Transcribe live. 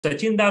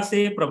सचिन दास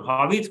से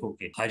प्रभावित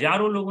होकर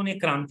हजारों लोगों ने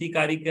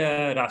क्रांतिकारी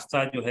का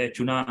रास्ता जो है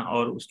चुना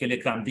और उसके लिए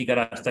क्रांति का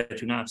रास्ता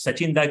चुना।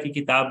 सचिन दा की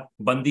किताब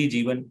बंदी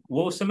जीवन,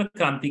 वो उस समय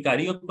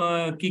क्रांतिकारियों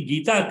की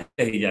गीता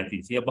कही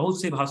जाती थी।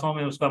 बहुत सी भाषाओं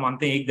में उसका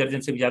मानते हैं 1 दर्जन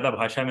से भी ज्यादा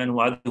भाषा में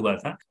अनुवाद हुआ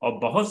था और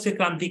बहुत से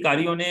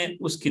क्रांतिकारियों ने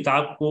उस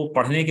किताब को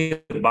पढ़ने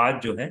के बाद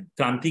जो है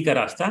क्रांति का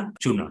रास्ता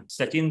चुना।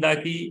 सचिन दा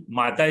की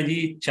माता जी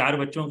 4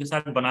 बच्चों के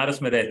साथ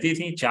बनारस में रहती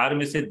थी। 4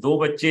 में से 2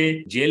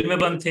 बच्चे जेल में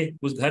बंद थे,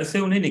 उस घर से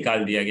उन्हें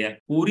निकाल दिया गया,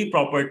 पूरी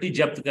प्रॉपर्टी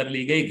जब्त कर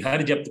ली गई,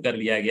 घर जब्त कर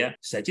लिया गया।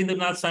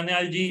 सचिंद्रनाथ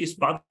सान्याल जी इस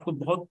बात को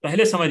बहुत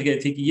पहले समझ गए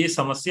थे कि ये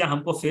समस्या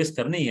हमको फेस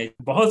करनी है।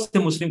 बहुत से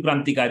मुस्लिम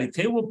क्रांतिकारी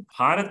थे, वो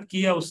भारत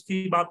की या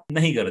उसकी बात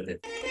नहीं करते।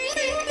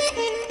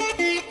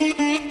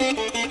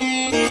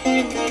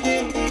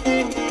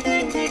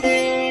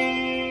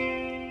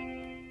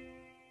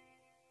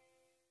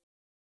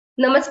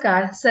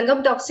 नमस्कार,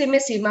 संगम टॉक से मैं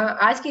सीमा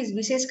आज के इस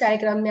विशेष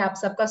कार्यक्रम में आप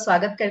सबका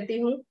स्वागत करती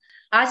हूँ।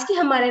 आज के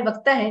हमारे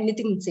वक्ता हैं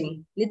नितिन सिंह।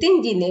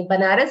 नितिन जी ने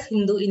बनारस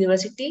हिंदू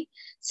यूनिवर्सिटी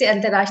से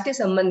अंतर्राष्ट्रीय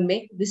संबंध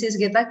में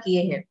विशेषज्ञता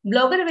किए हैं।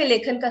 ब्लॉगर व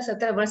लेखन का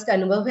 17 वर्ष का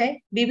अनुभव है।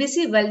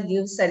 बीबीसी वर्ल्ड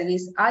न्यूज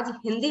सर्विस आज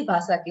हिंदी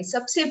भाषा के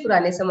सबसे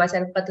पुराने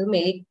समाचार पत्र में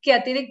एक के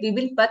अतिरिक्त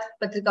विभिन्न पत्र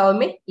पत्रिकाओं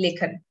में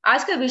लेखन।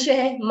 आज का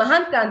विषय है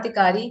महान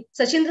क्रांतिकारी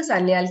सचिंद्र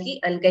सान्याल की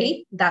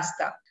अनकही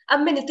दास्तां। अब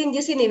मैं नितिन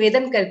जी से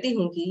निवेदन करती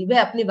हूँ कि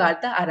वह अपनी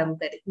वार्ता आरंभ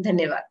करें।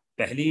 धन्यवाद।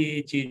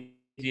 पहली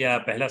चीज या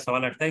पहला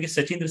सवाल उठता है कि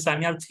सचिंद्र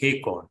सान्याल थे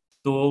कौन।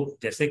 तो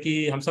जैसे कि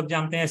हम सब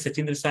जानते हैं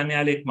सचिंद्र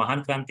सान्याल एक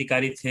महान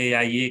क्रांतिकारी थे,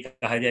 या ये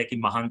कहा जाए कि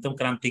महानतम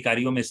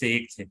क्रांतिकारियों में से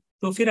एक थे।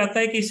 तो फिर आता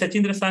है कि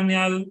सचिंद्र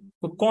सान्याल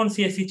को कौन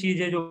सी ऐसी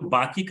चीज है जो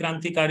बाकी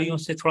क्रांतिकारियों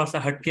से थोड़ा सा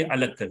हटके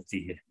अलग करती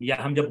है। या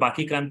हम जब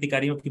बाकी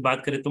क्रांतिकारियों की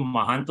बात करें तो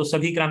महान तो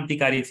सभी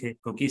क्रांतिकारी थे,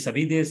 क्योंकि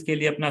सभी देश के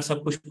लिए अपना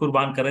सब कुछ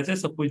कुर्बान कर रहे थे,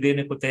 सब कुछ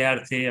देने को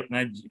तैयार थे,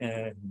 अपना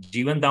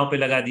जीवन दांव पे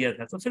लगा दिया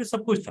था, तो फिर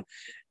सब कुछ था।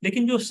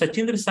 लेकिन जो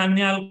सचिंद्र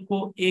सान्याल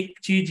को एक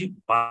चीज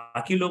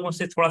बाकी लोगों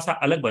से थोड़ा सा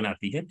अलग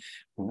बनाती है,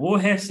 वो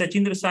है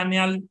सचिंद्र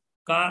सान्याल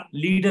का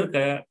लीडर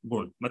का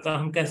गुण। मतलब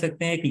हम कह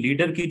सकते हैं एक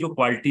लीडर की जो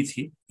क्वालिटी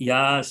थी,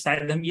 या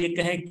शायद हम ये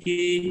कहें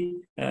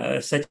कि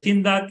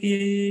सचिन दा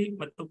की,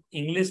 मतलब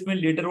इंग्लिश में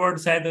लीडर वर्ड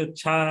शायद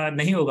अच्छा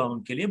नहीं होगा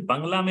उनके लिए,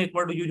 बांग्ला में एक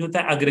वर्ड यूज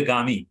होता है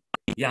अग्रगामी,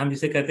 या हम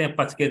जिसे कहते हैं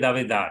पथ के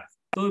दावेदार।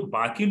 तो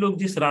बाकी लोग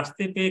जिस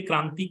रास्ते पे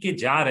क्रांति के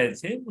जा रहे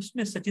थे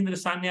उसमें सचिंद्र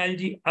सान्याल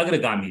जी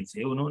अग्रगामी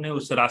थे। उन्होंने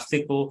उस रास्ते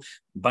को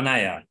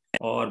बनाया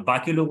और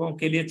बाकी लोगों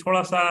के लिए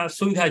थोड़ा सा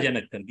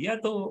सुविधाजनक कर दिया।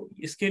 तो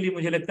इसके लिए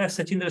मुझे लगता है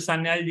सचिंद्र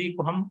सान्याल जी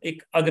को हम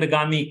एक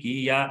अग्रगामी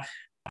की या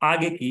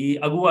आगे की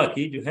अगुवा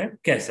की जो है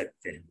कह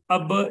सकते हैं।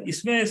 अब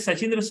इसमें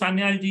सचिंद्र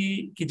सान्याल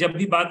जी की जब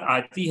भी बात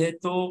आती है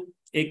तो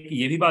एक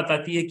ये भी बात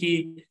आती है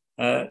कि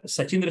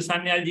सचिंद्र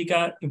सान्याल जी का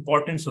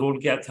इंपॉर्टेंस रोल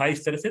क्या था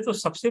इस तरह से। तो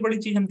सबसे बड़ी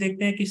चीज हम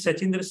देखते हैं कि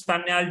सचिंद्र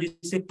सान्याल जी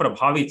से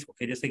प्रभावित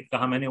होकर, जैसे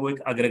कहा मैंने, वो एक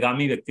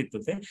अग्रगामी व्यक्तित्व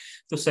थे।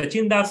 तो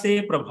सचिन दास से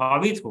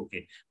प्रभावित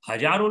होकर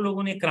हजारों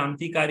लोगों ने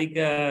क्रांतिकारी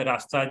का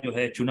रास्ता जो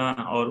है चुना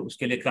और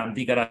उसके लिए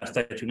क्रांति का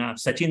रास्ता चुना।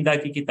 सचिन दा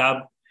की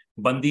किताब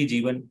बंदी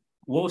जीवन,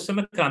 वो उस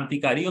समय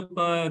क्रांतिकारियों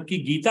की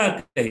गीता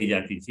कही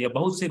जाती थी।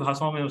 बहुत सी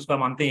भाषाओं में उसका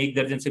मानते हैं 1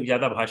 दर्जन से भी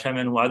ज्यादा भाषा में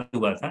अनुवाद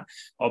हुआ था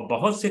और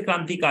बहुत से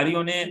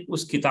क्रांतिकारियों ने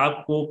उस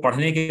किताब को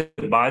पढ़ने के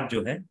बाद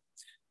जो है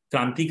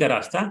क्रांति का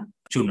रास्ता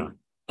चुना।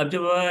 अब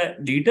जब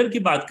लीडर की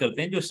बात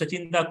करते हैं जो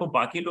सचिन दा को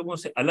बाकी लोगों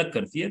से अलग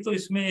करती है, तो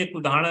इसमें एक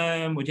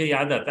उदाहरण मुझे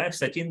याद आता है।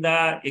 सचिन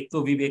दा एक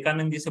तो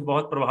विवेकानंद जी से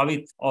बहुत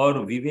प्रभावित, और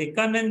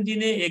विवेकानंद जी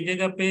ने एक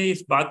जगह पे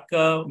इस बात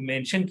का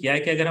मेंशन किया है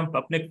कि अगर हम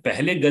अपने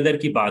पहले गदर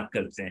की बात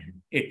करते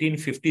हैं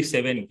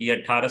 1857 की,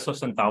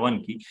 1857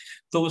 की,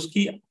 तो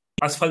उसकी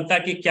असफलता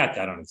के क्या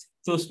कारण थे।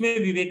 तो उसमें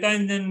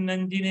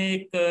विवेकानंद जी ने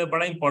एक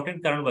बड़ा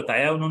इंपॉर्टेंट कारण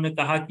बताया। उन्होंने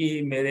कहा कि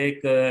मेरे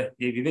एक,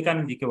 ये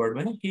विवेकानंद जी के वर्ड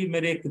में है, कि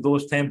मेरे एक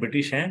दोस्त हैं,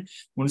 ब्रिटिश हैं,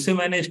 उनसे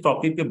मैंने इस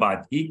टॉपिक पे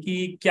बात की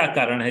कि क्या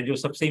कारण है जो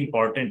सबसे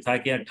इंपॉर्टेंट था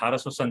कि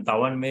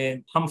 1857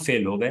 में हम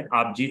फेल हो गए,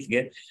 आप जीत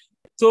गए।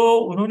 तो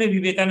उन्होंने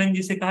विवेकानंद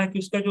जी से कहा कि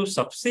उसका जो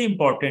सबसे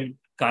इंपॉर्टेंट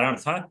कारण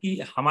था कि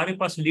हमारे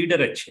पास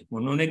लीडर अच्छे।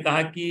 उन्होंने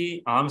कहा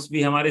कि आर्म्स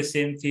भी हमारे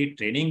सेम थी,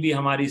 ट्रेनिंग भी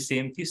हमारी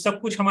सेम थी, सब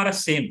कुछ हमारा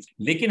सेम था,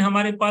 लेकिन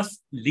हमारे पास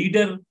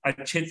लीडर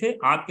अच्छे थे।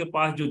 आपके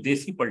पास जो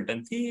देसी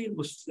पलटन थी,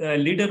 उस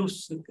लीडर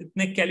उस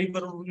इतने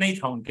कैलिबर नहीं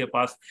था उनके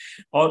पास।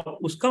 और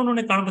उसका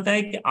उन्होंने कारण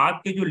बताया कि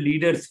आपके जो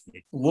लीडर्स थे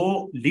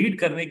वो लीड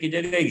करने की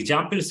जगह,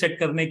 एग्जाम्पल सेट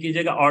करने की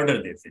जगह ऑर्डर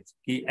देते थे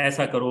कि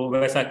ऐसा करो,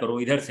 वैसा करो,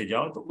 इधर से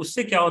जाओ। तो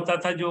उससे क्या होता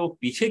था, जो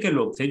पीछे के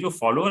लोग थे, जो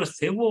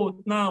फॉलोअर्स थे, वो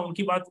उतना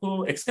उनकी बात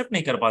को एक्सेप्ट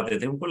नहीं कर पाते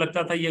थे। उनको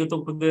लगता था ये तो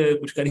खुद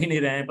कुछ कर ही नहीं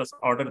रहे हैं, बस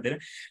ऑर्डर दे रहे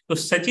हैं। तो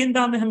सचिन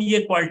दा में हम ये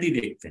क्वालिटी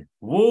देखते हैं,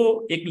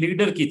 वो एक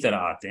लीडर की तरह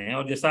आते हैं।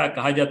 और जैसा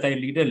कहा जाता है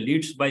लीडर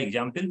लीड्स बाय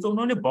एग्जाम्पल, तो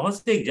उन्होंने बहुत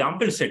से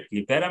एग्जाम्पल सेट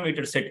किए,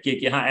 पैरामीटर सेट किए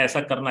कि हाँ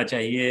ऐसा करना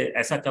चाहिए,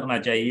 ऐसा करना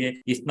चाहिए,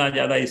 इतना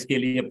ज्यादा इसके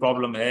लिए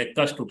प्रॉब्लम है,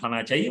 कष्ट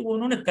उठाना चाहिए, वो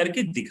उन्होंने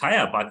करके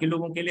दिखाया, बाकी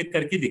लोगों के लिए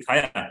करके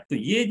दिखाया। तो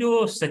ये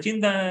जो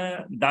सचिन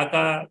दा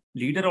का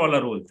लीडर वाला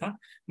रोल था,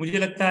 मुझे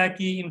लगता है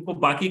कि इनको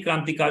बाकी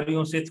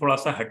क्रांतिकारियों से थोड़ा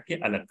सा हटके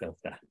अलग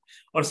करता है।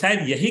 और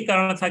शायद यही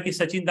कारण था कि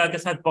सचिन दा के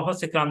साथ बहुत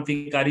से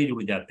क्रांतिकारी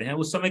जुड़ जाते हैं।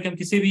 उस समय के हम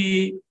किसी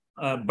भी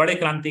बड़े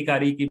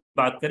क्रांतिकारी की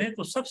बात करें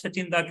तो सब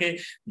सचिंदा के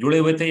जुड़े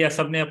हुए थे, या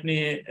सबने अपनी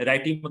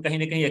राइटिंग में कहीं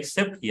ना कहीं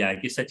एक्सेप्ट किया है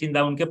कि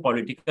सचिंदा उनके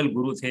पॉलिटिकल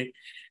गुरु थे।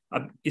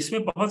 अब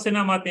इसमें बहुत से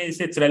नाम आते हैं,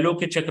 जैसे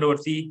त्रैलोक्य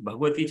चक्रवर्ती,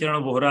 भगवती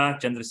चरण वोहरा,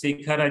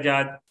 चंद्रशेखर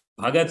आजाद,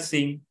 भगत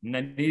सिंह,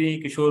 नलिनी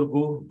किशोर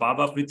गुह,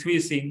 बाबा पृथ्वी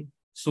सिंह,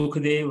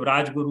 सुखदेव,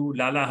 राजगुरु,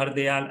 लाला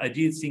हरदयाल,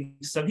 अजीत सिंह,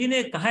 सभी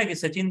ने कहा है कि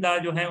सचिंदा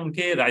जो है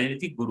उनके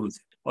राजनीतिक गुरु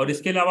थे। और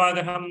इसके अलावा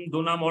अगर हम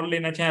दो नाम और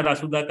लेना चाहें,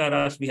 रासुदा का,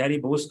 रास बिहारी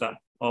बोस का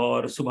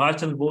और सुभाष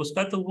चंद्र बोस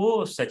का, तो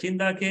वो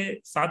सचिंदा के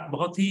साथ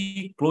बहुत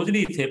ही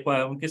क्लोजली थे,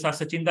 उनके साथ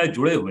सचिंदा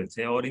जुड़े हुए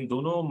थे और इन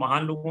दोनों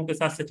महान लोगों के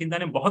साथ सचिंदा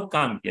ने बहुत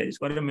काम किया, जिस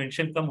बारे में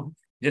मेंशन कम हो।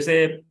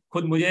 जैसे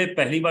खुद मुझे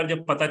पहली बार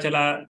जब पता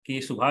चला कि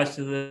सुभाष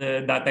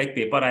दा का एक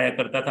पेपर आया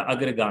करता था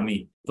अग्रगामी,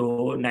 तो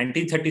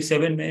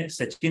 1937 में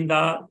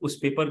सचिंदा उस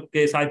पेपर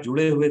के साथ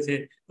जुड़े हुए थे,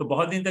 तो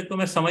बहुत दिन तक तो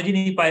मैं समझ ही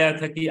नहीं पाया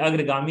था कि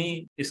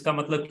अग्रगामी इसका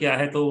मतलब क्या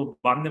है। तो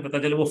बाद में पता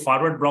चला वो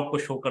फॉरवर्ड ब्लॉक को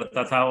शो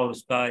करता था और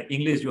उसका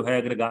इंग्लिश जो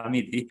है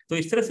अग्रगामी थी। तो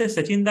इस तरह से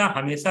सचिंदा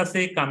हमेशा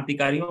से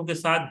क्रांतिकारियों के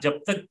साथ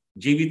जब तक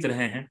जीवित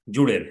रहे हैं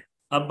जुड़े रहे।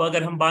 अब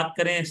अगर हम बात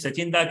करें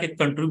सचिंदा के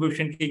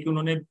कंट्रीब्यूशन की कि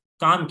उन्होंने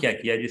काम क्या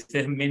किया,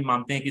 जिससे हम मेन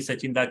मानते हैं कि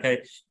सचिंदा का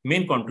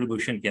मेन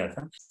कंट्रीब्यूशन क्या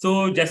था,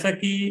 तो जैसा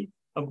कि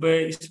अब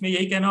इसमें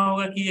यही कहना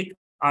होगा कि एक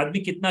आदमी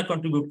कितना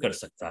कंट्रीब्यूट कर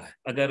सकता है,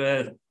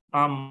 अगर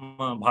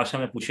आम भाषा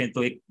में पूछें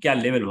तो एक क्या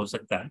लेवल हो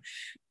सकता है।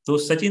 तो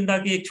सचिंदा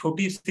की एक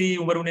छोटी सी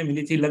उम्र उन्हें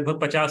मिली थी, लगभग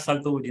 50 साल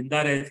तो वो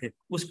जिंदा रहे थे।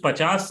 उस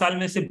 50 साल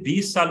में से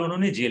 20 साल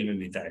उन्होंने जेल में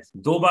बिताए।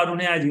 2 बार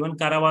उन्हें आजीवन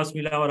कारावास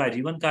मिला और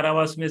आजीवन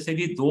कारावास में से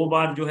भी 2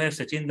 बार जो है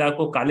सचिंदा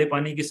को काले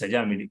पानी की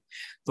सजा मिली।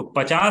 तो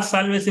 50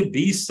 साल में से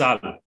 20 साल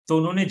तो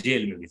उन्होंने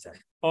जेल में बिताए।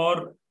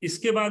 और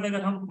इसके बाद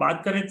अगर हम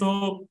बात करें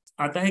तो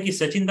आता है कि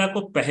सचिंदा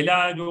को पहला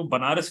जो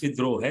बनारस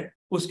विद्रोह है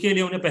उसके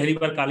लिए उन्हें पहली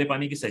बार काले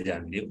पानी की सजा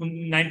मिली।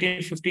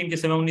 1915 के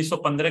समय,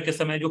 1915 के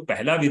समय जो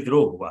पहला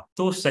विद्रोह हुआ,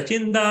 तो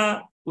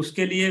सचिंदा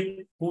उसके लिए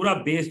पूरा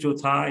बेस जो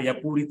था या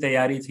पूरी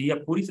तैयारी थी या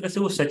पूरी तरह से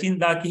वो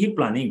सचिंदा की ही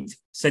प्लानिंग थी।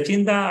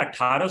 सचिंदा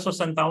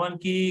 1857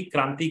 की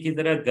क्रांति की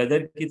तरह, गदर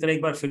की तरह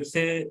एक बार फिर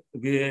से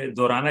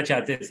दोहराना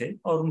चाहते थे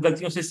और उन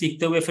गलतियों से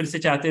सीखते हुए फिर से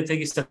चाहते थे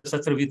कि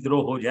सशस्त्र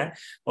विद्रोह हो जाए।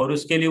 और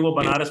उसके लिए वो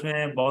बनारस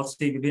में बहुत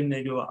सी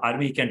विभिन्न जो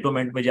आर्मी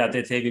कैंटोनमेंट में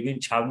जाते थे, विभिन्न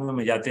छावनियों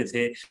में जाते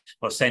थे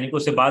और सैनिकों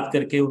से बात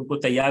करके उनको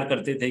तैयार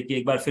करते थे कि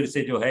एक बार फिर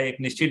से जो है एक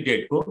निश्चित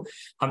डेट को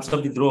हम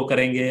सब विद्रोह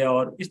करेंगे।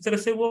 और इस तरह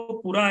से वो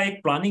पूरा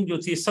एक प्लानिंग जो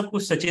थी, सब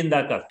कुछ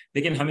सचिंदा का।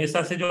 लेकिन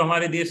हमेशा से जो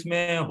हमारे देश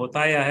में होता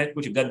आया है,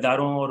 कुछ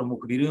गद्दारों और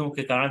मुखबिरों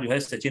के कारण जो है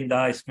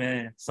सचिंदा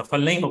इसमें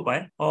सफल नहीं हो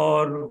पाए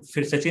और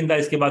फिर सचिंदा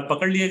इसके बाद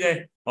पकड़ लिए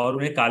गए और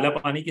उन्हें काला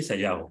पानी की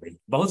सजा हो गई।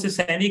 बहुत से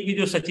सैनिक भी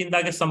जो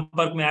सचिंदा के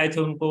संपर्क में आए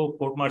थे उनको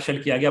कोर्ट मार्शल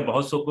किया गया,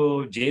 बहुत सौ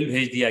को जेल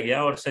भेज दिया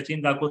गया और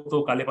सचिंदा को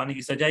तो काले पानी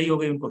की सजा ही हो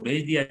गई, उनको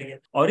भेज दिया गया।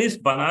 और इस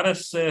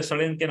बनारस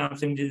षड्यंत्र के नाम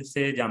से हम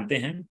जिसे जानते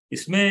हैं,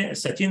 इसमें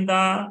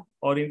सचिंदा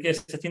और इनके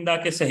सचिंदा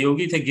के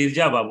सहयोगी थे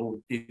गिरजा बाबू।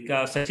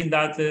 इनका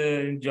सचिंदा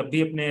जब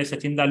भी अपने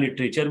सचिंदा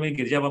लिटरेचर में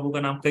गिरजा बाबू का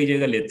नाम कई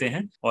जगह लेते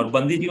हैं और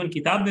बंदी जीवन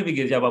किताब में भी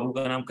गिरजा बाबू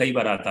का नाम कई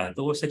बार आता है,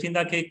 तो वो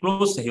सचिंदा के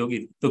क्लोज सहयोगी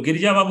थे। तो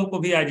गिरजा बाबू को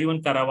भी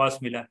आजीवन कारावास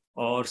मिला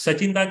और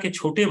सचिंदा के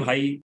छोटे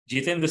भाई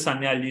जितेंद्र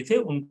सान्याल जी थे,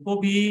 उनको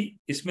भी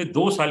इसमें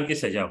 2 साल की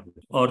सजा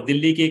हुई और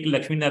दिल्ली के एक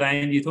लक्ष्मी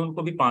नारायण जी थे,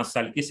 उनको भी 5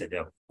 साल की सजा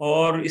हुई।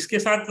 और इसके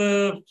साथ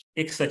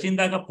एक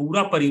सचिंदा का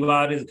पूरा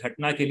परिवार इस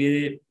घटना के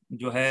लिए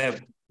जो है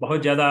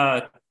बहुत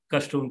ज्यादा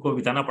कष्ट उनको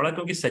बिताना पड़ा,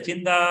 क्योंकि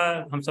सचिंदा,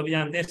 हम सभी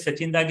जानते हैं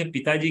सचिंदा के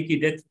पिताजी की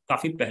डेथ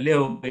काफी पहले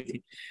हो गई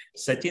थी।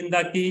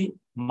 सचिंदा की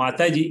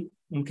माताजी,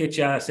 उनके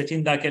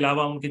सचिंदा के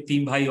अलावा उनके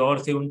 3 भाई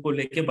और थे, उनको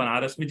लेके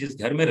बनारस में जिस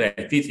घर में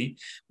रहती थी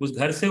उस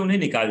घर से उन्हें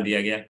निकाल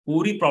दिया गया,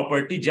 पूरी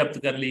प्रॉपर्टी जब्त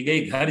कर ली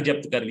गई, घर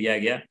जब्त कर लिया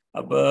गया।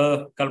 अब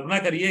कल्पना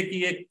करिए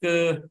कि एक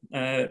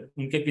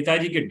उनके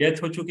पिताजी की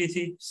डेथ हो चुकी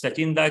थी,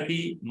 सचिंदा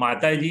की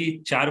माताजी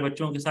 4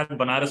 बच्चों के साथ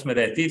बनारस में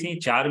रहती थी,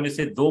 4 में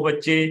से 2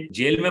 बच्चे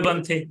जेल में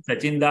बंद थे,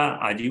 सचिंदा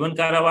आजीवन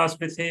कारावास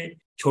पे थे,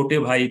 छोटे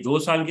भाई 2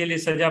 साल के लिए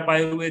सजा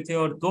पाए हुए थे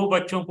और 2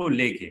 बच्चों को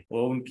लेके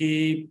वो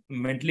उनकी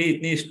मेंटली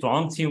इतनी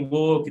स्ट्रांग थी,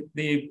 वो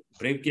कितनी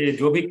ब्रेव के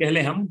जो भी कह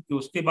लें हम, कि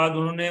उसके बाद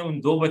उन्होंने उन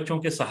 2 बच्चों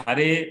के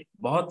सहारे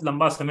बहुत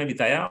लंबा समय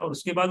बिताया और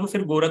उसके बाद वो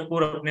फिर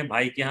गोरखपुर अपने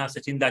भाई के यहाँ,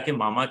 सचिंदा के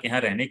मामा के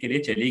यहाँ रहने के लिए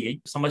चली गई।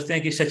 समझते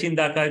हैं कि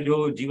सचिंदा का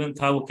जो जीवन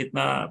था वो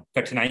कितना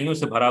कठिनाइयों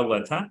से भरा हुआ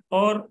था।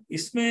 और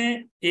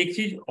इसमें एक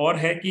चीज और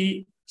है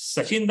कि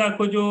सचिंदा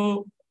को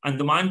जो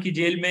अंडमान की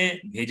जेल में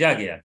भेजा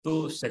गया,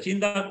 तो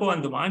सचिंदा को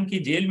अंडमान की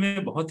जेल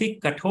में बहुत ही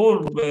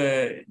कठोर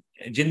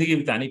जिंदगी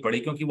बितानी पड़ी,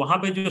 क्योंकि वहां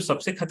पे जो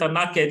सबसे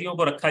खतरनाक कैदियों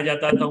को रखा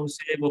जाता था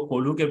उनसे वो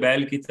कोल्हू के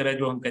बैल की तरह,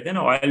 जो हम कहते हैं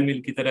ना ऑयल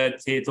मिल की तरह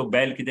थे, तो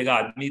बैल की जगह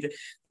आदमी थे।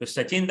 तो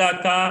सचिंदा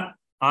का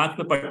आंख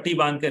पे पट्टी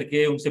बांध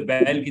करके उनसे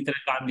बैल की तरह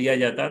काम लिया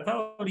जाता था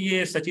और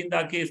ये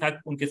सचिंदा के साथ,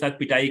 उनके साथ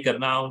पिटाई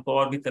करना, उनको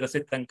और भी तरह से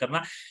तंग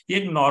करना, ये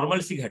एक नॉर्मल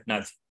सी घटना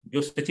थी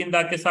जो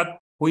सचिंदा के साथ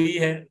हुई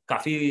है,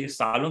 काफी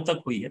सालों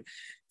तक हुई है।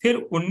 फिर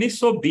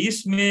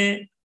 1920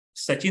 में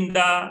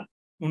सचिंदा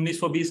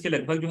 1920 के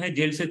लगभग जो है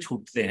जेल से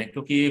छूटते हैं,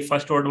 क्योंकि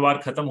फर्स्ट वर्ल्ड वॉर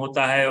खत्म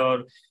होता है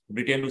और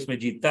ब्रिटेन उसमें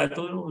जीतता है,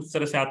 तो उस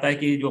तरह से आता है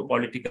कि जो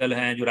पॉलिटिकल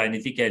हैं, जो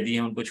राजनीतिक कैदी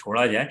हैं, उनको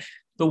छोड़ा जाए।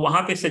 तो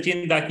वहां पे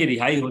सचिंदा की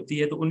रिहाई होती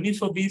है। तो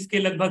 1920 के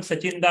लगभग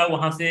सचिंदा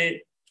वहां से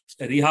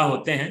रिहा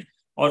होते हैं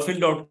और फिर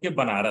लौट के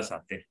बनारस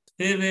आते हैं।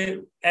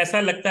 फिर ऐसा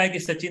लगता है कि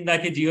सचिंदा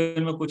के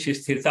जीवन में कुछ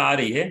स्थिरता आ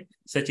रही है।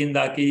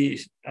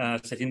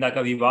 सचिंदा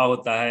का विवाह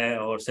होता है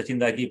और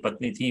सचिंदा की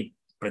पत्नी थी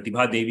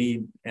प्रतिभा देवी,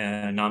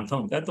 नाम था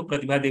उनका। तो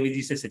प्रतिभा देवी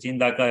जी से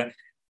सचिंदा का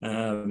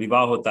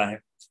विवाह होता है।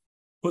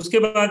 उसके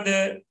बाद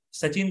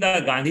सचिंदा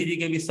गांधी जी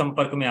के भी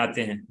संपर्क में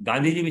आते हैं।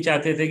 गांधी जी भी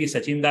चाहते थे कि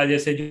सचिंदा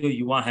जैसे जो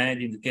युवा हैं,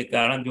 जिनके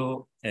कारण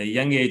जो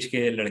यंग एज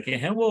के लड़के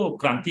हैं वो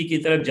क्रांति की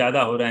तरफ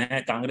ज्यादा हो रहे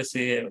हैं, कांग्रेस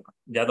से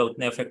ज्यादा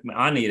उतने इफेक्ट में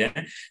आ नहीं रहे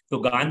हैं। तो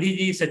गांधी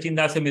जी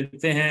सचिंदा से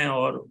मिलते हैं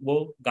और वो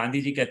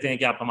गांधी जी कहते हैं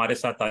कि आप हमारे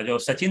साथ आ जाओ।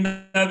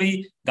 सचिंदा भी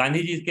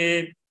गांधी जी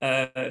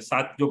के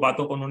साथ जो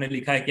बातों को उन्होंने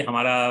लिखा है कि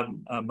हमारा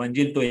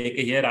मंजिल तो एक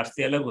ही है,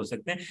 रास्ते अलग हो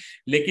सकते हैं,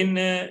 लेकिन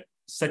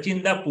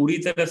सचिंदा पूरी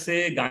तरह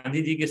से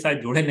गांधी जी के साथ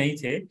जुड़े नहीं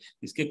थे।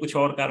 इसके कुछ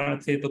और कारण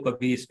थे, तो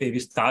कभी इस पे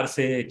विस्तार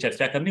से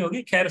चर्चा करनी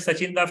होगी। खैर,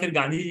 सचिंदा फिर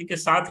गांधी जी के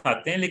साथ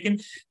आते हैं, लेकिन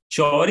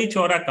चौरी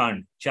चौरा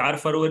कांड 4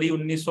 फरवरी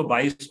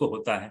 1922 को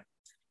होता है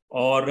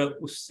और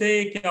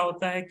उससे क्या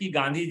होता है कि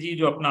गांधी जी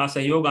जो अपना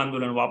असहयोग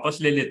आंदोलन वापस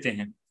ले लेते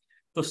हैं।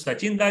 तो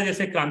सचिंदा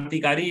जैसे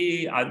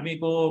क्रांतिकारी आदमी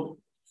को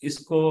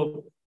इसको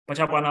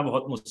पचा पाना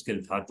बहुत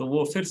मुश्किल था, तो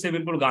वो फिर से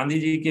बिल्कुल गांधी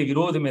जी के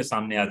विरोध में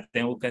सामने आते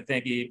हैं। वो कहते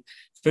हैं कि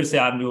फिर से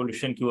आर्म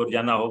रिवॉल्यूशन की ओर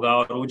जाना होगा,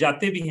 और वो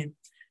जाते भी हैं।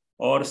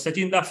 और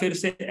सचिंदा फिर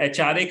से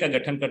HRA का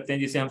गठन करते हैं,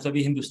 जिसे हम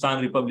सभी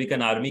हिंदुस्तान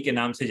रिपब्लिकन आर्मी के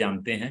नाम से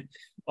जानते हैं।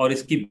 और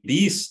इसकी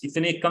 20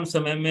 इतने कम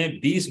समय में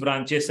 20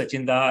 ब्रांचेस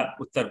सचिंदा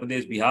उत्तर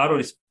प्रदेश, बिहार और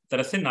इस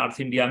तरह से नॉर्थ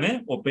इंडिया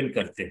में ओपन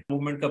करते हैं।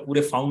 मूवमेंट का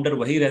पूरे फाउंडर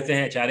वही रहते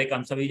हैं। HRA का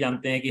हम सभी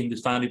जानते हैं कि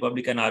हिंदुस्तान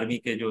रिपब्लिकन आर्मी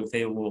के जो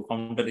थे वो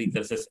फाउंडर एक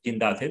तरह से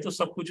सचिंदा थे, तो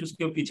सब कुछ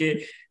उसके पीछे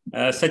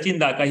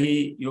सचिंदा का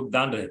ही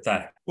योगदान रहता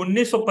है।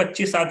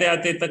 1925 आते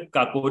आते तक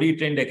काकोरी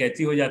ट्रेन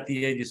डकैती हो जाती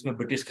है, जिसमें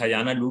ब्रिटिश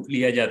खजाना लूट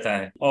लिया जाता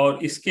है, और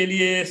इसके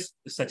लिए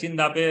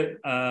सचिंदा पे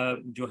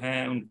जो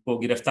है उनको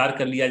गिरफ्तार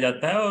कर लिया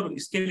जाता है। और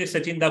इसके लिए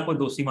सचिंदा को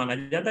दोषी माना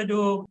जाता है,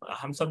 जो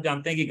हम सब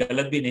जानते हैं कि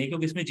गलत भी नहीं,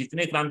 क्योंकि इसमें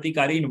जितने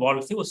क्रांतिकारी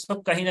इन्वॉल्व थे वो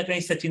सब कहीं ना कहीं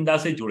सचिंदा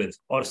से जुड़े थे।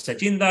 और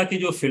सचिंदा की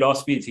जो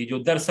फिलॉसफी थी, जो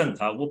दर्शन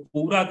था, वो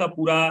पूरा का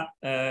पूरा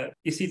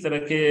इसी तरह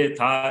के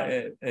था,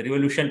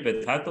 रिवोल्यूशन पे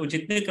था। तो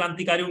जितने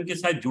क्रांतिकारी उनके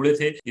साथ जुड़े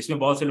थे, जिसमें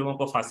बहुत से लोगों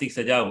को फांसी की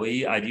सजा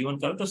हुई, आजीवन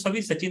कारावास, तो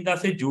सभी सचिंदा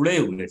से जुड़े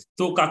हुए।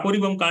 तो काकोरी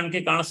बम कांड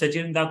के कारण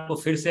सचिंदा को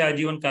फिर से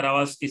आजीवन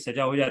कारावास की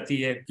सजा हो जाती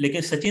है।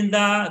 लेकिन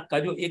सचिंदा का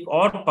जो एक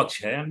और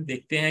पक्ष है, हम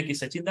देखते हैं कि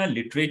सचिंदा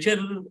लिटरेचर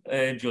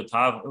जो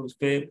था उस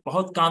पर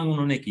बहुत काम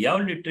उन्होंने किया,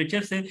 और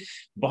लिटरेचर से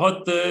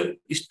बहुत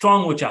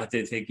स्ट्रांग वो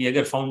चाहते थे कि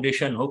अगर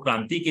फाउंडेशन हो,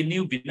 क्रांति की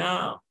नींव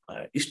बिना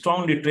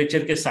स्ट्रॉन्ग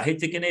लिटरेचर के,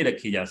 साहित्य के नहीं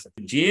रखी जा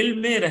सकती। जेल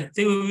में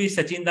रहते हुए भी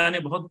सचिंदा ने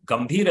बहुत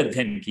गंभीर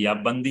अध्ययन किया।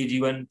 बंदी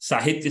जीवन,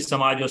 साहित्य,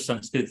 समाज और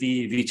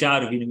संस्कृति,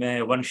 विचार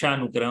विनिमय,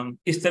 वंशानुक्रम,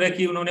 इस तरह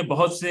की उन्होंने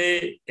बहुत से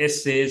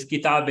एसेज,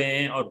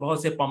 किताबें और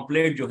बहुत से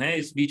पंपलेट जो हैं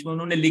इस बीच में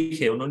उन्होंने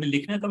लिखे। उन्होंने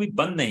लिखना कभी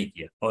बंद नहीं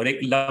किया। और एक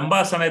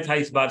लंबा समय था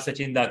इस बार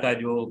सचिंदा का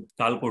जो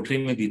काल कोठरी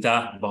में बीता,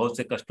 बहुत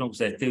से कष्टों को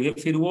सहते हुए।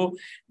 फिर वो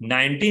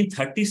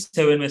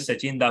 1937 में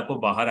सचिंदा को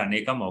बाहर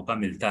आने का मौका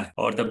मिलता है,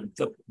 और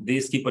तब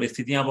देश की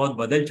परिस्थितियां बहुत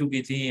बदल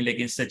चुकी थी।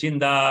 लेकिन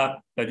सचिंदा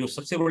का जो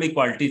सबसे बड़ी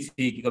क्वालिटी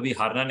थी कि कभी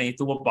हारना नहीं,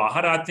 तो वो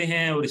बाहर आते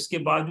हैं, और इसके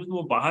बावजूद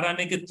वो बाहर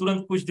आने के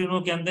तुरंत कुछ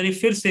दिनों के अंदर ही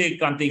फिर से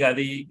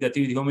क्रांतिकारी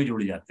गतिविधियों में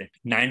जुड़ जाते हैं।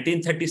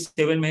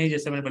 1937 में ही,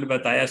 जैसे मैंने पहले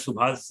बताया,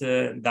 सुभाष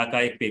दा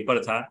का एक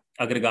पेपर था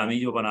अग्रगामी,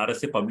 जो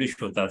बनारस से पब्लिश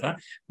होता था,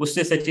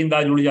 उससे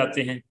सचिंदा जुड़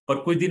जाते हैं।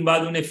 और कुछ दिन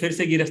बाद उन्हें फिर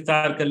से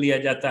गिरफ्तार कर लिया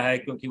जाता है,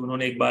 क्योंकि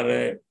उन्होंने एक बार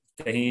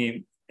कहीं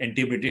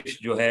एंटी ब्रिटिश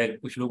जो है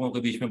कुछ लोगों के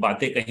बीच में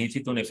बातें कही थी,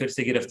 तो उन्हें फिर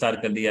से गिरफ्तार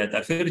कर लिया जाता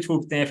है। फिर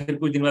छूटते हैं। फिर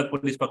कुछ दिन बाद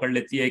पुलिस पकड़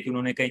लेती है कि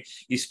उन्होंने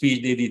कहीं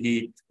स्पीच दे दी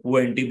थी, वो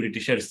एंटी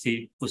ब्रिटिशर्स थी।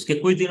 उसके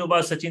कुछ दिनों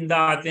बाद सचिंदा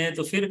आते हैं।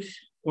 तो फिर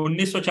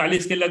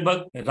 1940 के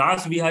लगभग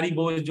रास बिहारी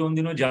बोस जो उन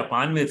दिनों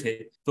जापान में थे,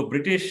 तो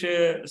ब्रिटिश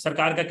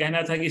सरकार का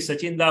कहना था कि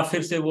सचिंदा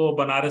फिर से वो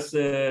बनारस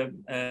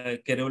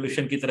के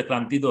रेवोल्यूशन की तरह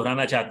क्रांति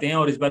दोहराना चाहते हैं,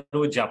 और इस बार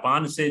वो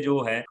जापान से जो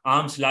है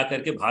आर्म्स ला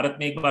करके भारत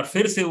में एक बार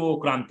फिर से वो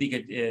क्रांति के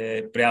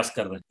प्रयास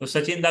कर रहे हैं। तो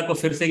सचिंदा को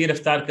फिर से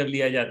गिरफ्तार कर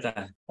लिया जाता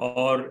है।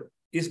 और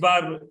इस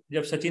बार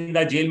जब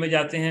सचिंदा जेल में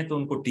जाते हैं तो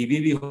उनको टीबी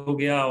भी हो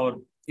गया,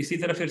 और इसी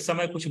तरह फिर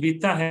समय कुछ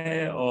बीतता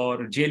है,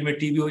 और जेल में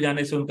टीबी हो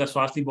जाने से उनका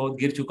स्वास्थ्य बहुत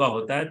गिर चुका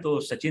होता है। तो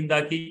सचिंदा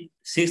की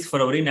 6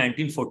 फरवरी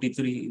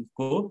 1943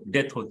 को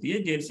डेथ होती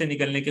है, जेल से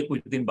निकलने के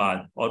कुछ दिन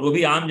बाद। और वो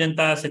भी आम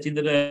जनता,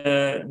 सचिंद्र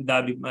दा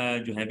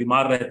जो है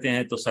बीमार रहते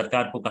हैं, तो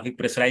सरकार को काफी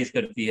प्रेशराइज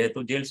करती है,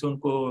 तो जेल से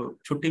उनको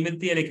छुट्टी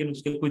मिलती है। लेकिन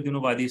उसके कुछ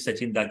दिनों बाद ही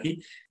सचिंदा की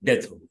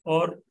डेथ हो।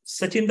 और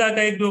सचिंदा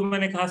का एक, जो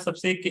मैंने कहा,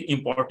 सबसे एक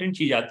इम्पॉर्टेंट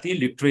चीज आती है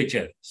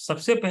लिटरेचर।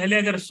 सबसे पहले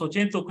अगर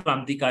सोचें तो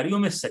क्रांतिकारियों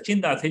में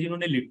सचिंदा थे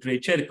जिन्होंने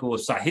लिटरेचर को,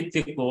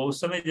 साहित्य को,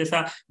 उस समय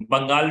जैसा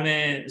बंगाल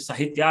में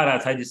साहित्य आ रहा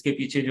था जिसके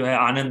पीछे जो है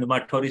आनंद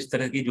मठ और इस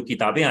तरह की जो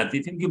किताबें आती आती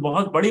थी, उनकी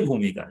बहुत बड़ी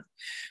भूमिका है।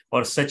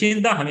 और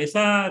सचिंदा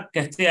हमेशा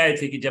कहते आए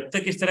थे कि जब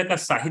तक इस तरह का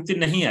साहित्य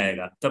नहीं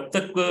आएगा तब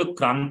तक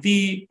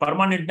क्रांति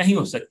परमानेंट नहीं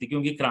हो सकती,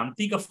 क्योंकि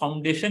क्रांति का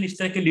फाउंडेशन इस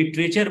तरह के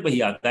लिटरेचर पर ही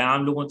आता है,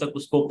 आम लोगों तक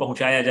उसको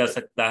पहुंचाया जा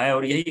सकता है,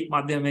 और यही एक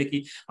माध्यम है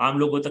कि आम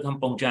लोगों तक हम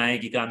पहुंचाएं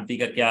कि क्रांति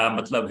का क्या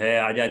मतलब है,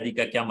 आजादी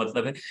का क्या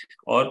मतलब है।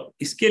 और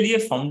इसके लिए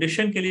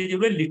फाउंडेशन के लिए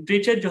जो है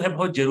लिटरेचर जो है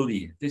बहुत जरूरी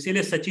है। तो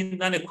इसीलिए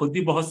सचिंदा ने खुद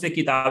भी बहुत से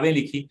किताबें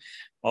लिखी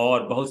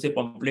और बहुत से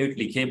पम्पलेट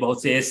लिखे,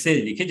 बहुत से एस्से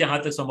लिखे, जहां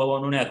तक संभव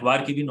उन्होंने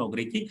अखबार की भी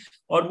नौकरी की।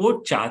 और वो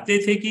चाहते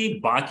थे कि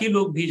बाकी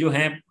लोग भी जो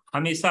हैं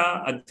हमेशा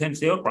अध्ययन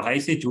से और पढ़ाई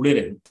से जुड़े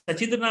रहे।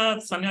 सचिंद्रनाथ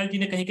सान्याल जी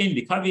ने कहीं कहीं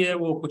लिखा भी है,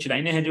 वो कुछ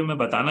लाइनें हैं जो मैं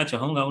बताना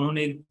चाहूंगा।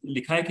 उन्होंने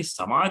लिखा है कि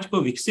समाज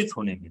को विकसित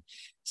होने में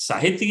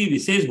साहित्य की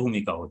विशेष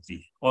भूमिका होती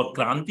है और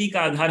क्रांति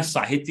का आधार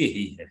साहित्य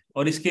ही है।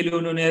 और इसके लिए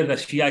उन्होंने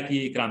रशिया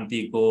की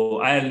क्रांति को,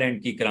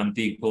 आयरलैंड की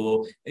क्रांति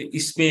को,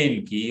 स्पेन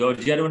की और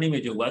जर्मनी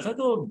में जो हुआ था,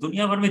 तो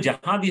दुनिया भर में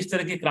जहां भी इस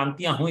तरह की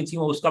क्रांतियां हुई थी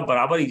वो उसका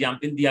बराबर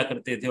एग्जाम्पल दिया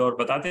करते थे और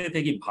बताते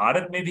थे कि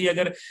भारत में भी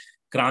अगर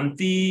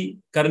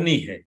क्रांति करनी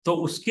है तो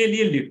उसके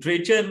लिए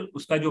लिटरेचर,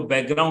 उसका जो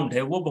बैकग्राउंड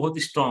है वो बहुत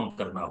स्ट्रांग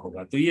करना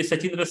होगा। तो ये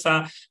सचिंद्र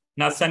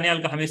नाथ सान्याल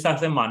का हमेशा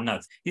से मानना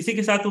था। इसी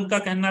के साथ उनका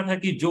कहना था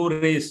कि जो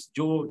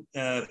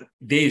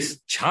देश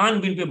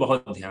छानबीन पे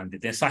बहुत ध्यान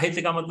देते हैं।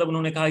 साहित्य का मतलब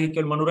उन्होंने कहा कि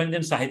केवल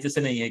मनोरंजन साहित्य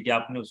से नहीं है कि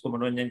आपने उसको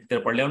मनोरंजन की तरह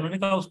पढ़ लिया। उन्होंने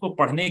कहा उसको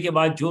पढ़ने के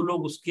बाद जो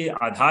लोग उसके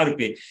आधार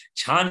पे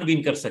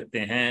छानबीन कर सकते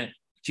हैं,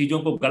 चीजों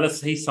को गलत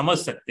सही समझ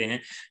सकते हैं,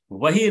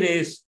 वही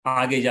रेस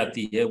आगे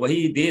जाती है,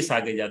 वही देश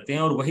आगे जाते हैं,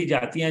 और वही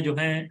जातियां जो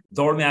हैं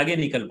दौड़ में आगे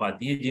निकल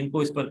पाती हैं,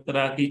 जिनको इस पर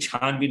तरह की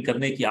छानबीन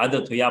करने की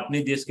आदत हो, या अपने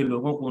देश के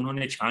लोगों को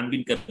उन्होंने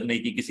छानबीन करने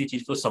की, किसी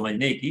चीज को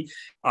समझने की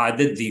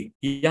आदत दी।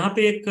 यहाँ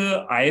पे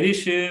एक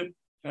आयरिश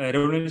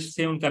रेवोल्यूशनरी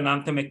थे, उनका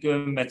नाम था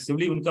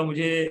मैक्सिमली। उनका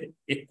मुझे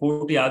एक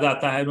कोट याद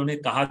आता है, उन्होंने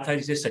कहा था,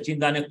 जिसे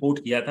सचिंदा ने कोट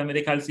किया था,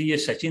 मेरे ख्याल से ये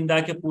सचिंदा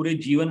के पूरे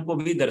जीवन को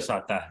भी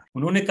दर्शाता है।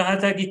 उन्होंने कहा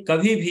था कि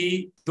कभी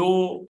भी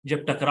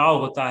जब टकराव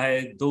होता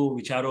है दो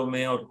विचारों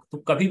में, और तो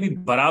कभी भी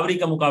बराबरी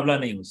का मुकाबला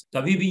नहीं हो सकता।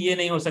 कभी भी ये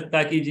नहीं हो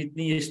सकता कि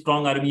जितनी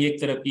स्ट्रांग आर्मी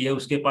एक तरफ की है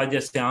उसके पास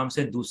जैसे आम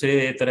से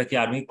दूसरे तरह की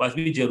आर्मी के पास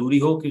भी जरूरी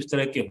हो कि उस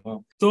तरह के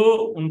हों। तो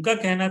उनका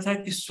कहना था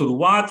कि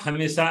शुरुआत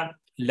हमेशा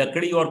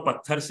लकड़ी और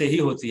पत्थर से ही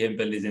होती है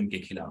इम्पेरियलिज्म के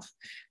खिलाफ।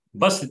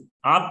 बस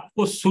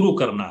आपको शुरू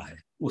करना है,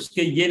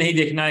 उसके ये नहीं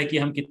देखना है कि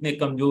हम कितने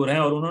कमजोर हैं।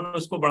 और उन्होंने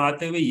उसको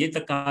बढ़ाते हुए ये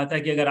तक कहा था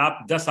कि अगर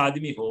आप 10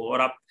 आदमी हो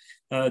और आप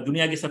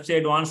दुनिया की सबसे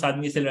एडवांस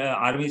आर्मी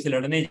से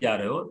लड़ने जा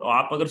रहे हो, तो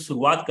आप अगर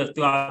शुरुआत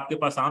करते हो, आपके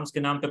पास आर्म्स के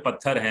नाम पे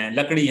पत्थर हैं,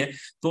 लकड़ी है,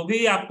 तो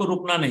भी आपको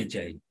रुकना नहीं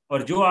चाहिए।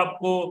 और जो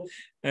आपको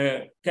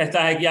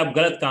कहता है कि आप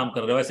गलत काम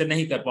कर रहे हो, ऐसे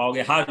नहीं कर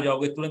पाओगे, हार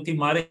जाओगे, तुरंत ही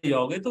मारे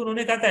जाओगे, तो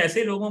उन्होंने कहा था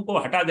ऐसे लोगों को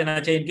हटा देना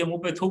चाहिए, इनके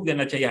मुंह पे थूक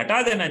देना चाहिए,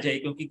 हटा देना चाहिए।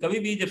 क्योंकि कभी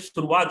भी जब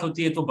शुरुआत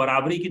होती है तो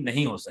बराबरी की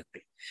नहीं हो सकती,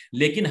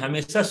 लेकिन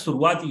हमेशा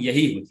शुरुआत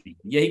यही होती है,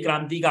 यही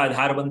क्रांति का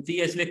आधार बनती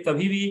है। इसलिए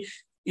कभी भी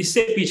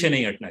इससे पीछे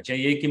नहीं हटना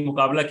चाहिए कि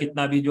मुकाबला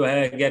कितना भी जो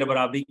है गैर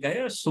बराबरी का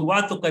है,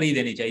 शुरुआत तो कर ही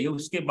देनी चाहिए,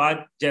 उसके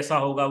बाद जैसा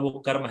होगा वो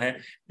कर्म है।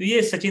 तो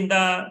ये सचिंदा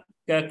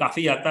का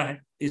काफी आता है।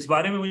 इस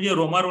बारे में मुझे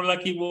रोमा रोला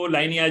की वो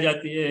लाइन याद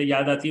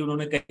आती है,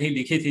 उन्होंने कहीं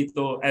लिखी थी।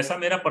 तो ऐसा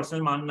मेरा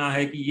पर्सनल मानना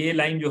है कि ये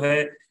लाइन जो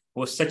है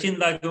वो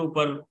सचिंदा के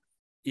ऊपर,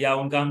 या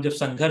उनका हम जब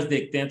संघर्ष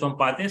देखते हैं तो हम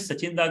पाते हैं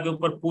सचिंदा के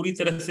ऊपर पूरी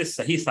तरह से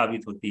सही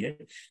साबित होती है।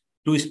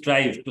 To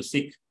strive, to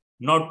seek,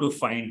 not to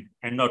find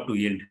and not to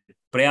yield.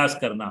 प्रयास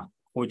करना,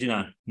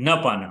 खोजना, न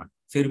पाना,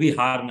 फिर भी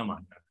हार न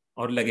मानना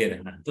और लगे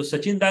रहना। तो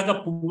सचिंदा का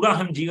पूरा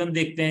हम जीवन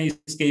देखते हैं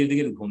इसके इर्द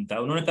गिर्द घूमता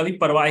है। उन्होंने कभी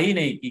परवाह ही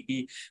नहीं की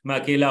कि मैं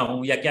अकेला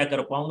हूं या क्या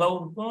कर पाऊंगा।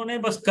 उन्होंने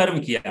बस कर्म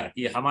किया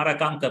कि हमारा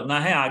काम करना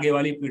है, आगे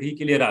वाली पीढ़ी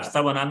के लिए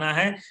रास्ता बनाना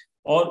है,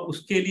 और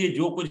उसके लिए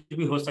जो कुछ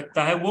भी हो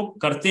सकता है वो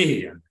करते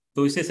ही जाना।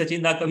 तो इसे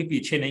सचिंदा कभी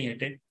पीछे नहीं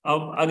हटे।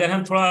 अब अगर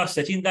हम थोड़ा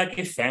सचिंदा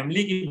के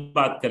फैमिली की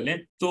बात कर लें,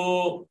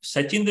 तो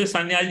सचिंद्र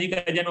सान्याल जी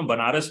का जन्म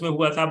बनारस में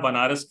हुआ था।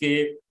 बनारस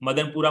के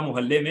मदनपुरा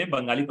मोहल्ले में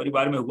बंगाली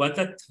परिवार में हुआ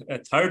था,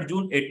 3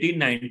 जून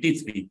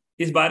 1893।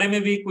 इस बारे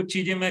में भी कुछ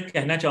चीजें मैं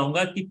कहना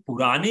चाहूंगा कि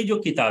पुरानी जो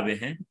किताबें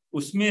हैं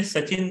उसमें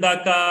सचिंदा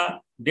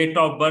का डेट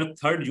ऑफ बर्थ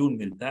 3 जून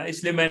मिलता है,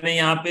 इसलिए मैंने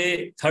यहाँ पे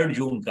 3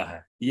 जून का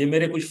है। ये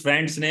मेरे कुछ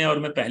फ्रेंड्स ने, और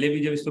मैं पहले भी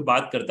जब इस पर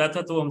बात करता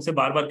था तो हमसे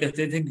बार बार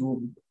कहते थे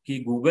कि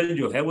गूगल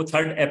जो है वो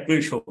 3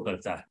 अप्रैल शो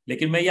करता है।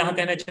 लेकिन मैं यहाँ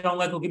कहना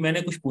चाहूंगा क्योंकि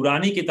मैंने कुछ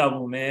पुरानी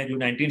किताबों में जो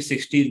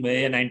 1960s में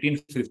या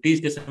 1950s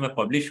के समय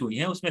पब्लिश हुई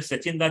हैं, उसमें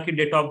सचिंदा की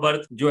डेट ऑफ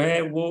बर्थ जो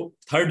है वो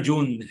 3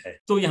 जून है।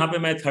 तो यहाँ पे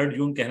मैं 3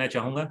 जून कहना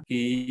चाहूंगा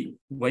कि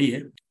वही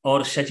है।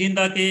 और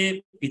सचिंदा के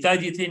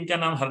पिताजी थे, इनका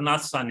नाम हरनाथ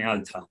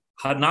सान्याल था।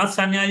 हरनाथ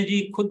सान्याल जी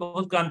खुद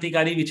बहुत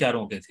क्रांतिकारी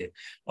विचारों के थे,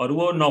 और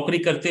वो नौकरी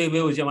करते हुए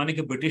उस जमाने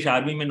के ब्रिटिश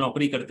आर्मी में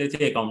नौकरी करते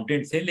थे,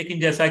 अकाउंटेंट थे। लेकिन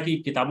जैसा कि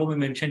किताबों में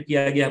मेंशन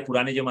किया गया है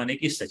पुराने जमाने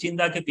की,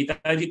 सचिंदा के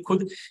पिताजी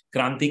खुद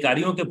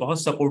क्रांतिकारियों के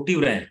बहुत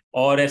सपोर्टिव रहे।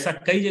 और ऐसा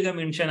कई जगह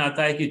मेंशन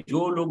आता है कि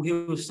जो लोग भी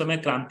उस समय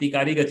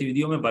क्रांतिकारी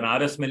गतिविधियों में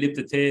बनारस में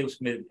लिप्त थे,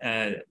 उसमें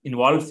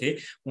इन्वॉल्व थे,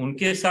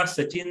 उनके साथ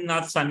सचिंद्र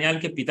नाथ सान्याल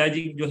के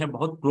पिताजी जो है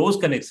बहुत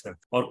क्लोज कनेक्शन,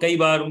 और कई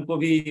बार उनको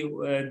भी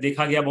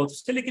देखा गया बहुत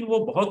उससे, लेकिन वो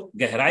बहुत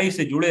गहराई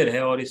से जुड़े रहे।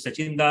 और इस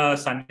सचिंदा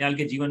सान्याल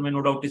के जीवन में नो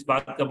डाउट इस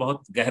बात का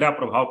बहुत गहरा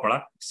प्रभाव पड़ा।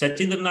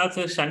 सचिंद्रनाथ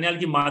सान्याल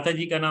की माता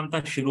जी का नाम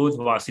था शिरोध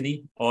वासिनी,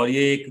 और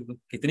ये एक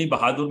कितनी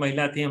बहादुर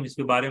महिला थी, हम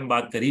इसके बारे में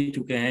बात कर ही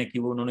चुके हैं कि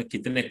वो उन्होंने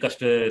कितने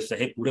कष्ट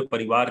सहे पूरे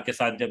परिवार के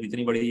साथ। जब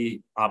इतनी बड़ी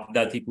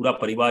आपदा थी, पूरा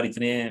परिवार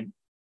इतने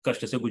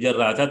कष्ट से गुजर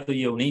रहा था, तो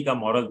ये उन्हीं का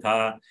मॉरल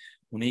था,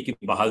 उन्हीं की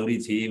बहादुरी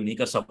थी, उन्हीं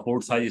का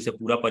सपोर्ट था, जिससे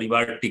पूरा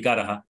परिवार टिका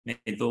रहा।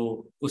 नहीं तो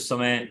उस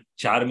समय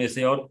 4 में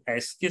से, और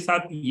इसके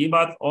साथ ये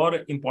बात और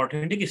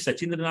इम्पोर्टेंट है कि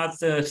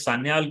सचिंद्रनाथ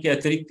सान्याल के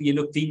अतिरिक्त ये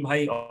लोग 3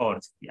 भाई और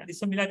थे, यानी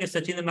सब मिला के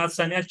सचिंद्रनाथ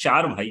सान्याल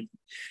 4 भाई।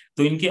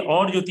 तो इनके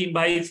और जो 3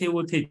 भाई थे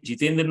वो थे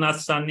जितेंद्रनाथ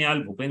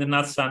सान्याल,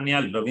 भूपेंद्रनाथ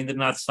सान्याल,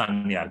 रविंद्रनाथ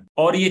सान्याल।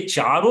 और ये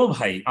चारों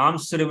भाई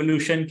आर्म्स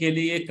रेवोल्यूशन के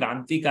लिए,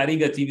 क्रांतिकारी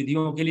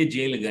गतिविधियों के लिए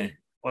जेल गए,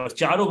 और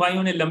चारों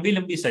भाइयों ने लंबी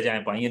लंबी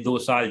सजाएं पाई हैं, 2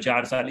 साल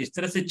 4 साल, इस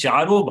तरह से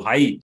चारों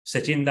भाई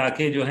सचिंदा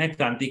के जो है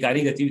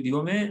क्रांतिकारी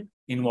गतिविधियों में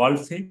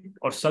इन्वॉल्व थे,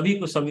 और सभी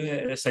को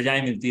सभी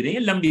सजाएं मिलती रही,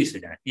 लंबी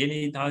सजाएं। ये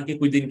नहीं था कि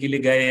कुछ दिन के लिए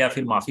गए या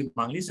फिर माफी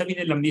मांग ली, सभी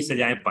ने लंबी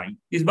सजाएं पाई।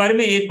 इस बारे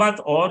में एक बात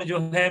और जो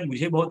है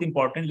मुझे बहुत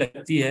इंपॉर्टेंट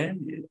लगती है,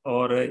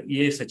 और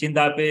ये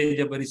सचिंदा पे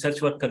जब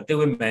रिसर्च वर्क करते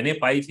हुए मैंने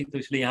पाई थी, तो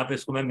इसलिए यहाँ पे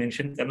इसको मैं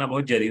मेंशन करना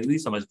बहुत जरूरी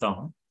समझता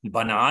हूँ।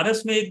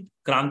 बनारस में एक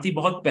क्रांति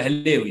बहुत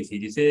पहले हुई थी,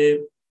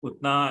 जिसे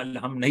उतना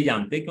हम नहीं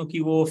जानते क्योंकि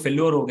वो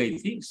फेल्योर हो गई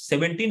थी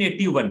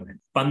 1781 में।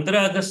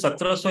 15 अगस्त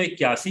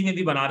 1781 में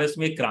भी बनारस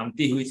में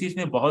क्रांति हुई थी।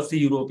 इसमें बहुत से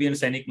यूरोपियन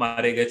सैनिक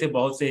मारे गए थे,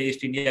 बहुत से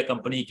ईस्ट इंडिया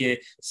कंपनी के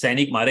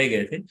सैनिक मारे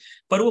गए थे,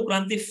 पर वो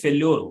क्रांति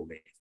फेल्योर हो गई।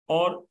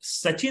 और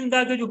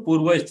सचिंदा के जो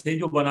पूर्वज थे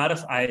जो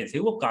बनारस आए थे,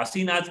 वो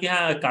काशीनाथ के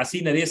यहाँ,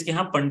 काशी नरेश के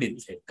यहाँ पंडित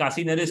थे।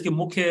 काशी नरेश के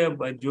मुख्य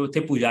जो थे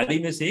पुजारी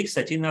में से एक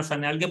सचिंद्रनाथ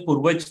सान्याल के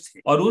पूर्वज थे।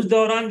 और उस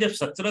दौरान जब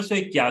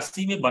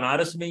 1781 में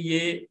बनारस में ये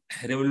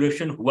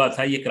रेवोल्यूशन हुआ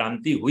था, ये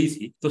क्रांति हुई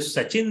थी, तो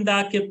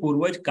सचिंदा के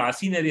पूर्वज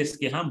काशी नरेश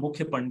के यहाँ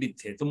मुख्य पंडित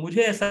थे। तो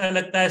मुझे ऐसा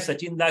लगता है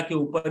सचिंदा के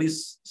ऊपर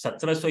इस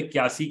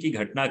 1781 की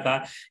घटना का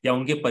या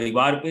उनके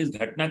परिवार पे इस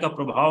घटना का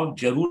प्रभाव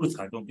जरूर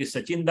था, क्योंकि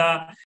सचिंदा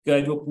का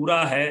जो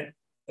पूरा है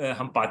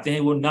हम पाते हैं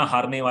वो ना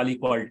हारने वाली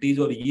क्वालिटीज,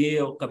 और ये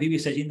कभी भी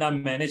सचिंदा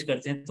मैनेज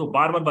करते हैं तो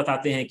बार बार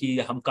बताते हैं कि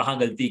हम कहाँ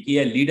गलती की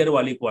है, लीडर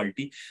वाली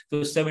क्वालिटी।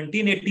 तो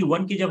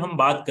 1781 की जब हम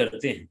बात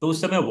करते हैं तो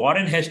उस समय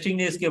वॉरेन हेस्टिंग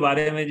ने इसके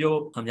बारे में,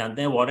 जो हम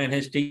जानते हैं वॉरेन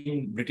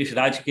हेस्टिंग ब्रिटिश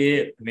राज के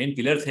मेन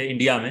पिलर थे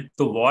इंडिया में,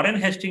 तो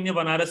वॉरेन हेस्टिंग ने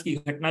बनारस की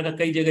घटना का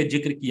कई जगह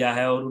जिक्र किया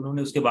है, और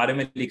उन्होंने उसके बारे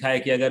में लिखा है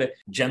कि अगर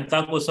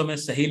जनता को उस समय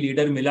सही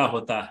लीडर मिला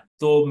होता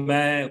तो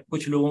मैं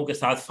कुछ लोगों के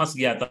साथ फंस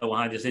गया था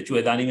वहां, जैसे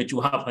चूहेदानी में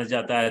चूहा फंस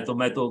जाता है, तो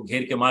मैं तो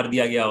घेर के मार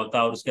दिया गया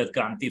होता, और उसके बाद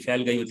क्रांति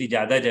फैल गई होती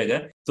ज्यादा जगह,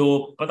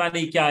 तो पता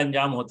नहीं क्या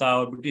अंजाम होता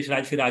और ब्रिटिश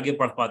राज फिर आगे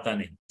बढ़ पाता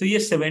नहीं। तो ये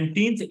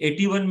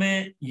 1781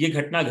 में ये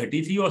घटना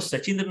घटी थी, और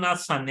सचिंद्रनाथ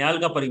सान्याल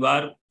का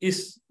परिवार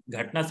इस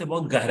घटना से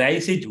बहुत गहराई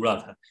से जुड़ा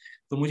था।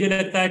 तो मुझे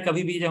लगता है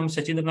कभी भी जब हम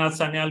सचिंद्रनाथ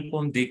सान्याल को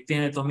हम देखते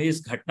हैं तो हमें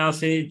इस घटना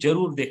से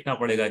जरूर देखना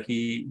पड़ेगा कि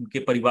उनके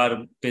परिवार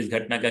पे इस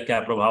घटना का क्या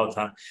प्रभाव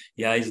था,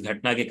 या इस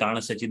घटना के कारण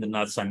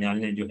सचिंद्रनाथ सान्याल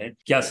ने जो है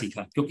क्या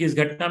सीखा। क्योंकि इस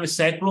घटना में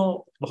सैकड़ों,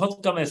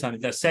 बहुत कम ऐसा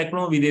नहीं था,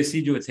 सैकड़ों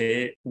विदेशी जो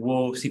थे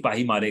वो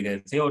सिपाही मारे गए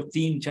थे, और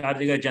 3-4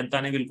 जगह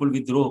जनता ने बिल्कुल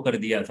विद्रोह कर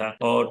दिया था,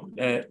 और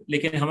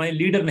लेकिन हमारे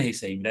लीडर नहीं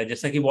सही मिला।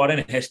 जैसा कि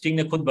वॉरेन हेस्टिंग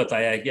ने खुद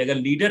बताया है कि अगर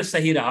लीडर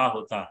सही रहा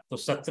होता तो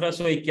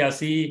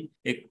 1781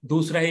 एक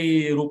दूसरा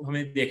ही रूप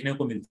हमें देखने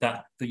को मिलता।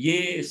 तो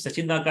ये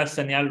सचिंद्रनाथ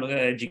सान्याल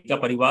जी का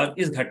परिवार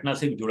इस घटना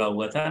से जुड़ा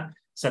हुआ था।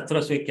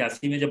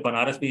 1781 में जब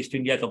बनारस पे ईस्ट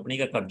इंडिया कंपनी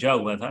का कब्जा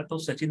हुआ था, तो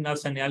सचिंद्रनाथ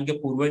सान्याल के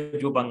पूर्वज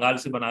जो बंगाल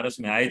से बनारस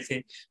में आए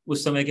थे,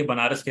 उस समय के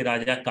बनारस के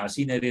राजा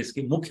काशी नरेश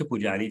के मुख्य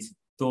पुजारी थे।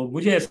 तो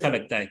मुझे ऐसा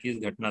लगता है कि इस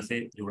घटना से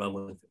जुड़ा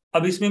हुआ था।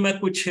 अब इसमें मैं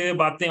कुछ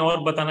बातें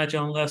और बताना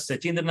चाहूंगा।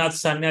 सचिंद्रनाथ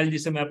सान्याल जी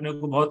से मैं अपने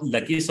को बहुत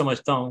लकी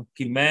समझता हूँ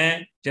कि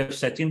मैं जब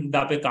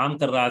सचिंदा पे काम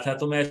कर रहा था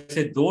तो मैं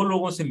ऐसे 2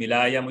 लोगों से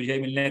मिला, या मुझे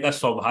मिलने का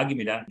सौभाग्य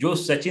मिला, जो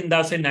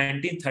सचिंदा से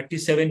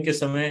 1937 के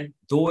समय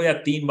 2 या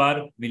 3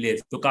 बार मिले।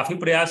 तो काफी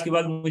प्रयास के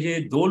बाद मुझे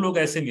 2 लोग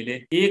ऐसे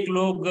मिले। एक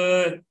लोग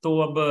तो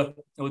अब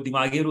वो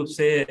दिमागी रूप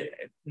से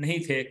नहीं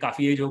थे,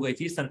 काफी एज हो गई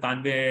थी,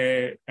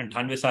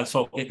 97-98 साल,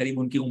 100 के करीब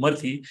उनकी उम्र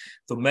थी।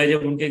 तो मैं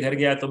जब उनके घर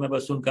गया तो मैं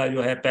बस उनका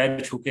जो है पैर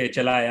छू के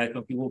चला आया,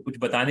 क्योंकि वो कुछ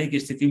बताने की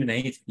स्थिति में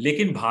नहीं थी।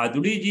 लेकिन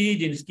भादुड़ी जी,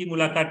 जिनकी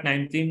मुलाकात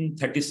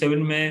 1937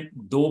 में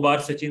 2 बार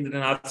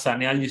सचिंद्रनाथ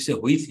सान्याल जी से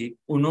हुई थी,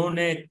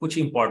 उन्होंने कुछ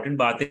इंपॉर्टेंट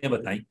बातें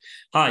बताई।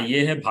 हाँ,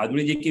 ये है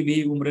भादुड़ी जी की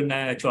भी उम्र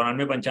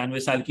 94-95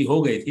 साल की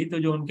हो गई थी। तो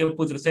जो उनके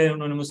पुत्र थे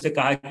उन्होंने मुझसे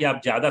कहा कि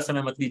आप ज्यादा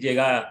समय मत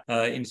लीजिएगा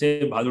इनसे,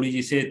 भादुड़ी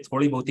जी से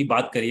थोड़ी बहुत ही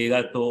बात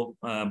करिएगा। तो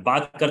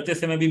बात करते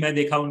समय भी मैं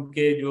देखा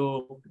उनके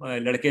जो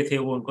लड़के थे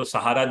वो उनको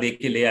सहारा दे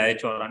के ले आए,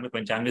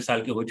 94-95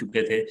 साल के हो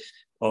चुके थे,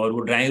 और वो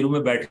ड्राइंग रूम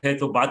में बैठे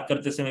तो बात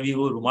करते समय भी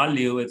वो रुमाल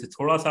लिए हुए थे,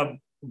 थोड़ा सा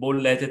बोल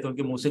रहे थे तो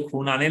उनके मुंह से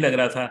खून आने लग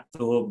रहा था।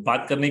 तो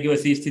बात करने की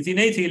वैसी स्थिति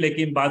नहीं थी,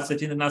 लेकिन बात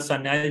सचिंद्रनाथ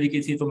सान्याल जी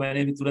की थी, तो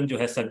मैंने भी तुरंत जो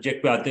है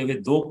सब्जेक्ट पे आते हुए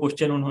 2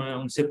 क्वेश्चन उन्होंने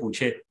उनसे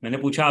पूछे। मैंने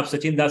पूछा आप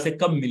सचिंदा से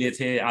कब मिले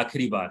थे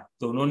आखिरी बार?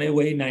 तो उन्होंने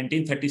वही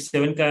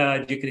 1937 का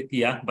जिक्र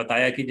किया,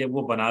 बताया कि जब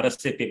वो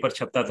बनारस से पेपर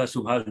छपता था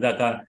सुभाष दा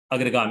का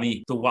अग्रगामी,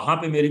 तो वहां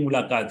पे मेरी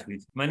मुलाकात हुई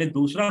थी। मैंने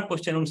दूसरा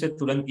क्वेश्चन उनसे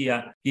तुरंत किया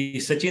कि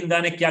सचिंदा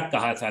ने क्या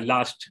कहा था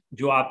लास्ट,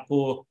 जो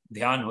आपको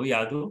ध्यान हो,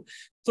 याद हो?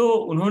 तो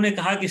उन्होंने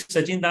कहा कि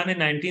सचिंदा ने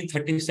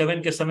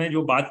 1937 के समय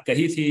जो बात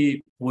कही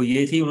थी वो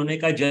ये थी, उन्होंने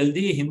कहा जल्दी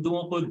ही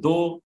हिंदुओं को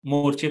दो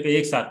मोर्चे पे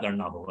एक साथ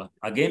लड़ना होगा,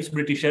 अगेंस्ट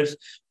ब्रिटिशर्स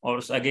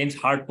और अगेंस्ट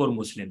हार्डकोर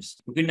मुस्लिम्स।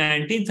 क्योंकि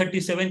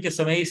 1937 के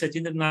समय ही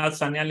सचिंद्र नाथ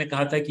सान्याल ने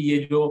कहा था कि ये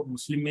जो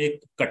मुस्लिम में एक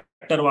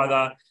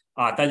कट्टरवादा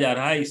आता जा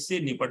रहा है, इससे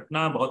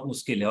निपटना बहुत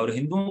मुश्किल है और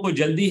हिंदुओं को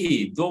जल्दी ही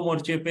दो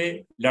मोर्चे पे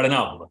लड़ना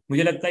होगा।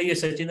 मुझे लगता है ये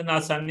सचिंद्र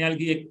नाथ सान्याल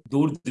की एक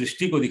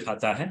दूरदृष्टि को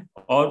दिखाता है।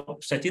 और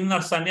सचिंद्र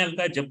नाथ सान्याल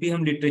का जब भी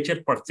हम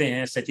लिटरेचर पढ़ते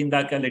हैं,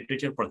 सचिंदा का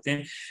लिटरेचर पढ़ते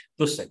हैं,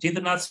 तो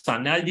सचिंद्र नाथ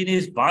सान्याल जी ने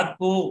इस बात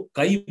को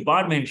कई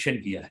बार मेंशन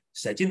किया है।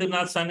 सचिंद्र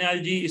नाथ सान्याल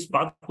जी इस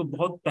बात को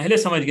बहुत पहले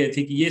समझ गए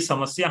थे कि ये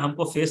समस्या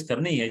हमको फेस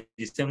करनी है,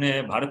 जिससे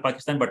हमने भारत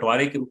पाकिस्तान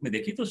बंटवारे के रूप में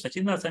देखी। तो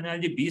सचिंद्र नाथ सान्याल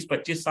जी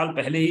 20-25 साल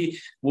पहले ही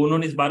वो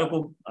उन्होंने इस बारे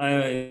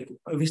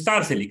को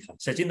विस्तार से लिखा।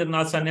 सचिंद्र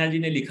नाथ सान्याल जी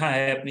ने लिखा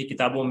है अपनी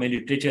किताबों में,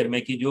 लिटरेचर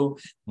में, कि जो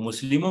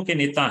मुस्लिमों के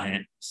नेता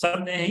हैं,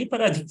 सब नहीं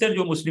पर अधिकतर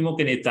जो मुस्लिमों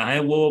के नेता हैं,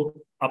 वो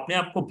अपने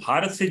आप को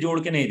भारत से जोड़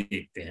के नहीं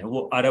देखते हैं। वो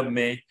अरब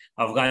में,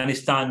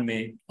 अफगानिस्तान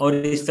में और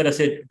इस तरह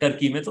से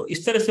टर्की में, तो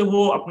इस तरह से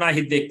वो अपना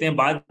हित देखते हैं,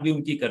 बात भी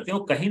उनकी करते हैं,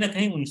 वो कहीं ना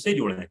कहीं उनसे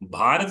जुड़े हैं।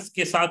 भारत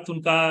के साथ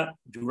उनका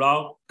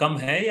जुड़ाव कम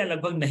है या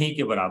लगभग नहीं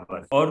के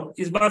बराबर। और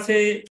इस बात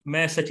से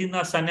मैं सचिंद्र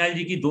नाथ सान्याल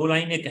जी की दो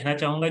लाइनें कहना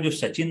चाहूंगा, जो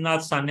सचिंद्र नाथ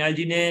सान्याल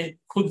जी ने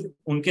खुद,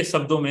 उनके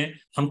शब्दों में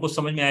हमको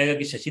समझ में आएगा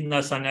कि सचिंद्र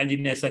नाथ सान्याल जी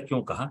ने ऐसा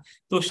क्यों कहा।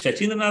 तो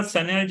सचिंद्र नाथ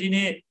सान्याल जी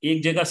ने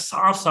एक जगह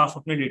साफ साफ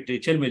अपने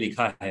लिटरेचर में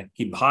लिखा है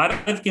कि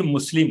भारत के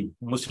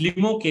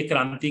मुस्लिमों के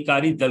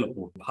क्रांतिकारी दल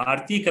को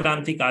भारतीय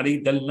क्रांतिकारी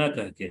दल न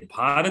कहके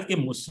भारत के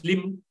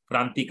मुस्लिम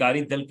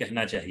क्रांतिकारी दल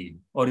कहना चाहिए,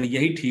 और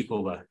यही ठीक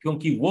होगा,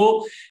 क्योंकि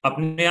वो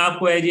अपने आप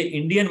को एज ए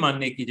इंडियन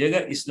मानने की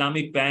जगह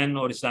इस्लामिक पैन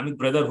और इस्लामिक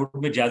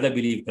ब्रदरहुड में ज्यादा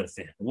बिलीव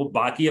करते हैं। वो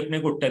बाकी अपने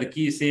को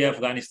टर्की से,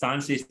 अफगानिस्तान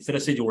से इस तरह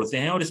से जोड़ते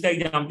हैं। और इसका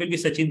एग्जाम्पल भी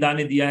सचिंदा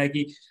ने दिया है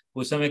कि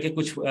उस समय के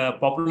कुछ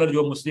पॉपुलर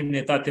जो मुस्लिम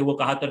नेता थे, वो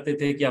कहा करते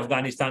थे कि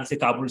अफगानिस्तान से,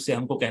 काबुल से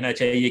हमको कहना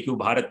चाहिए कि वो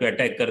भारत पे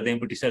अटैक कर दें,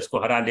 ब्रिटिशर्स को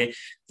हरा लें।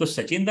 तो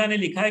सचिंदा ने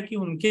लिखा है कि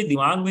उनके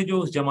दिमाग में जो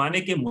उस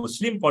जमाने के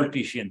मुस्लिम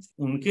पॉलिटिशियन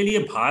थे, उनके लिए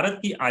भारत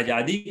की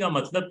आजादी का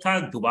मतलब था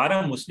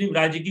दोबारा मुस्लिम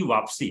राज्य की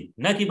वापसी,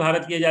 न कि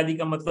भारत की आजादी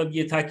का मतलब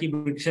ये था कि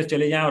ब्रिटिशर्स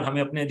चले जाएं और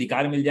हमें अपने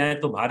अधिकार मिल जाएं।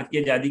 तो भारत की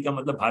आजादी का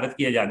मतलब भारत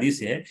की आजादी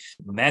से है।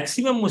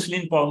 मैक्सिमम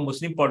मुस्लिम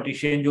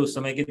पॉलिटिशियन जो उस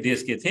समय के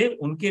देश के थे,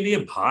 उनके लिए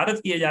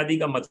भारत की आजादी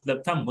का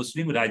मतलब था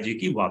मुस्लिम राज्य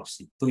की वापसी।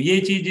 तो ये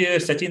चीज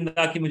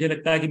सचिंदा की मुझे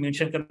लगता है कि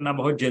मेंशन करना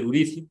बहुत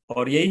जरूरी थी।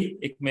 और यही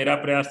एक मेरा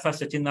प्रयास था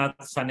सचिंद्र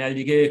नाथ सान्याल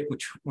जी के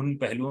कुछ उन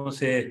पहलुओं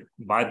से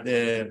बात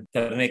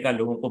करने का,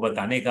 लोगों को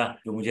बताने का,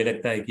 जो मुझे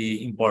लगता है कि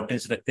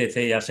इंपॉर्टेंस रखते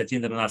थे या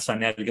सचिंद्र नाथ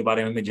सान्याल के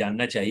बारे में हमें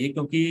जानना चाहिए।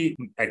 क्योंकि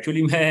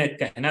एक्चुअली मैं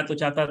कहना तो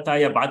चाहता था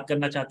या बात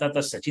करना चाहता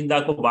था सचिंदा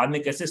को बाद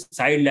में कैसे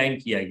साइड लाइन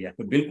किया गया,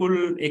 तो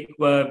बिल्कुल एक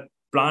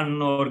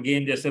प्लान और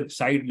गेम जैसे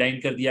साइड लाइन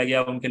कर दिया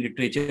गया। उनके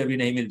लिटरेचर भी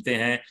नहीं मिलते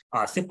हैं।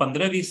 आज से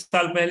 15-20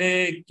 साल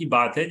पहले की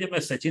बात है, जब मैं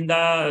सचिंदा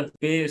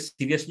पे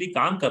सीरियसली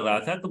काम कर रहा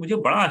था, तो मुझे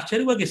बड़ा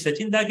आश्चर्य हुआ कि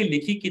सचिंदा की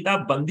लिखी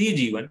किताब बंदी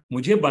जीवन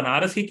मुझे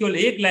बनारस की केवल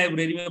एक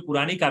लाइब्रेरी में,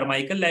 पुरानी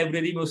कार्माइकल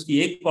लाइब्रेरी में, उसकी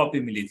एक कॉपी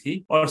मिली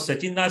थी। और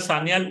सचिंदा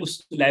सान्याल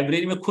उस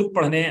लाइब्रेरी में खुद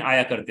पढ़ने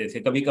आया करते थे,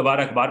 कभी कभार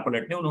अखबार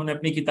पलटने, उन्होंने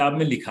अपनी किताब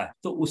में लिखा है।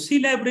 तो उसी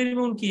लाइब्रेरी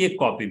में उनकी एक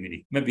कॉपी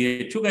मिली। मैं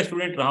बीएचयू का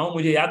स्टूडेंट रहा हूँ,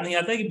 मुझे याद नहीं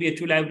आता कि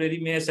बीएचयू लाइब्रेरी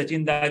में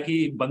सचिंदा की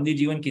बंदी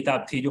जीवन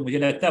किताब थी, जो मुझे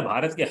लगता है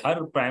भारत के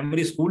हर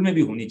प्राइमरी स्कूल में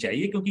भी होनी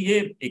चाहिए, क्योंकि ये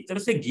एक तरह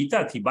से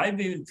गीता थी,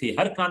 बाइबल थी,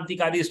 हर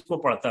क्रांतिकारी इसको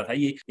पढ़ता था।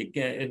 ये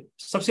एक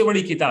सबसे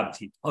बड़ी किताब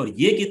थी। और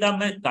ये किताब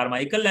मैं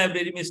कार्माइकल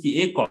लाइब्रेरी में इसकी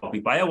एक कॉपी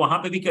पाया, वहां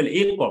पे भी केवल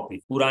एक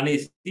कॉपी पुरानी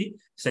थी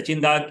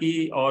सचिंदा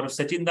की। और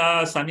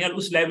सचिंदा सान्याल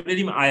उस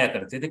लाइब्रेरी में आया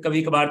करते थे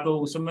कभी कभार। तो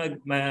उस समय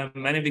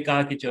मैंने भी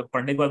कहा कि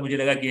पढ़ने के बाद मुझे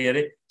लगा कि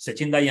अरे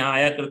सचिंदा यहाँ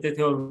आया करते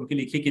थे और उनकी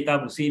लिखी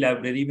किताब उसी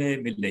लाइब्रेरी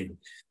में मिल रही।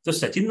 तो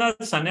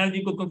सचिंद्र सान्याल जी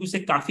को, क्योंकि उसे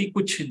काफी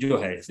कुछ जो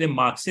है, इसलिए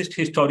मार्क्सिस्ट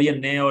हिस्टोरियन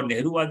ने और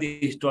नेहरूवादी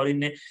हिस्टोरियन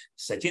ने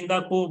सचिंदा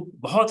को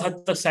बहुत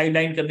हद तक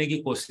साइडलाइन करने की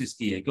कोशिश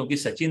की है। क्योंकि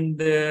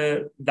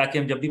सचिंदा की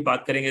हम जब भी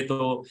बात करेंगे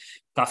तो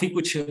काफी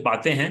कुछ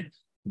बातें हैं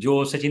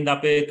जो सचिंदा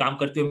पे काम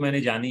करते हुए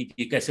मैंने जानी,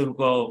 कि कैसे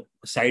उनको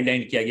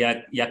साइडलाइन किया गया,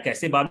 या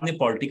कैसे बाद में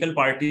पॉलिटिकल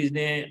पार्टीज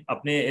ने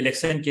अपने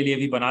इलेक्शन के लिए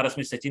भी बनारस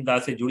में सचिंदा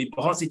से जुड़ी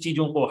बहुत सी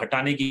चीजों को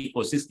हटाने की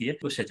कोशिश की है।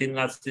 तो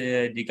सचिंद्रनाथ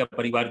जी का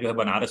परिवार जो है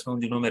बनारस में उन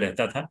दिनों में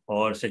रहता था।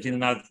 और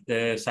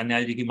सचिंद्रनाथ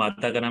सान्याल जी की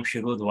माता का नाम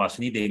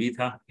शिरोधवासिनी देवी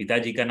था,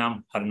 पिताजी का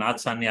नाम हरनाथ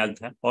सान्याल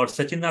था। और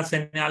सचिंद्रनाथ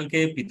सान्याल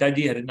के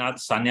पिताजी हरनाथ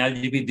सान्याल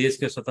जी भी देश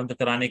के स्वतंत्र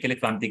कराने के लिए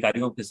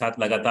क्रांतिकारियों के साथ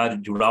लगातार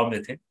जुड़ाव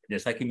में थे।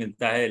 जैसा कि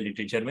मिलता है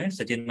लिटरेचर में,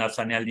 सचिंद्रनाथ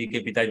सान्याल जी के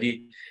पिताजी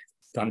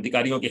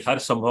क्रांतिकारियों की हर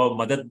संभव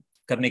मदद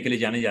करने के लिए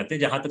जाने जाते,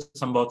 जहां तक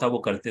संभव था वो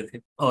करते थे।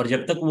 और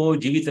जब तक वो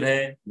जीवित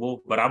रहे,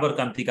 वो बराबर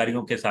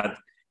क्रांतिकारियों के साथ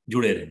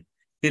जुड़े रहे।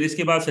 फिर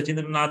इसके बाद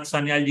सचिंद्रनाथ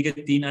सान्याल जी के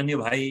 3 अन्य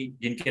भाई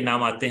जिनके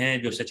नाम आते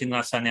हैं, जो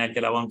सचिंद्रनाथ सान्याल के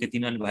अलावा उनके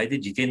 3 अन्य भाई थे,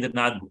 जितेंद्र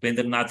नाथ,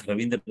 भूपेंद्र नाथ,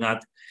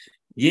 रविंद्रनाथ।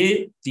 ये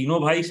तीनों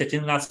भाई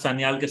सचिंद्रनाथ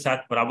सान्याल के साथ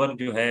बराबर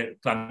जो है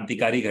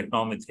क्रांतिकारी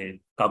घटनाओं में थे।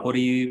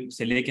 काकोरी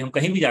से लेके हम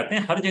कहीं भी जाते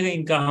हैं, हर जगह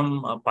इनका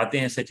हम पाते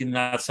हैं, सचिंद्र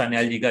नाथ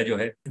सान्याल जी का जो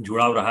है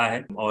जुड़ाव रहा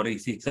है। और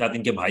इसी के साथ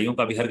इनके भाइयों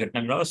का भी हर घटना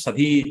में जुड़ा, और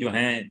सभी जो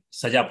हैं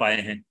सजा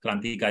पाए हैं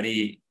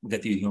क्रांतिकारी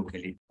गतिविधियों के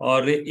लिए।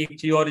 और एक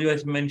चीज और जो है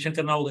मेंशन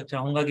करना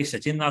चाहूंगा कि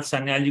सचिंद्र नाथ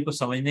सान्याल जी को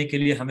समझने के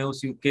लिए हमें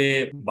उस युग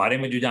के बारे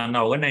में जो जानना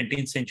होगा,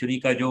 19th सेंचुरी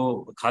का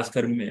जो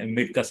खासकर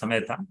मिड का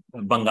समय था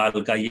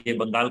बंगाल का, ये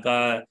बंगाल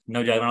का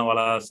नवजागरण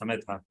वाला समय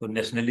था। तो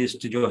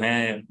नेशनलिस्ट जो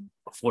हैं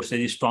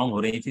फोर्सेज स्ट्रांग हो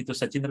रही थी, तो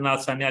सचिंद्र नाथ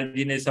सान्याल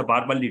जी ने ऐसा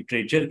बार बार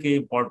लिटरेचर के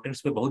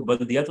इंपॉर्टेंस पे बहुत बल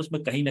दिया। तो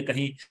उसमें कहीं ना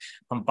कहीं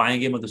हम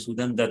पाएंगे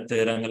मधुसूदन दत्त,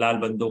 रंगलाल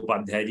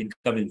बंदोपाध्याय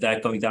जिनका मिलता है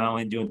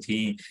कविताएं जो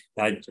थी,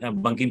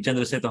 बंकिम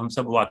चंद्र से तो हम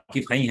सब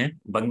वाकिफ ही हैं,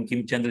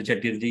 बंकिम चंद्र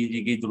चटर्जी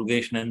जी की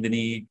दुर्गेश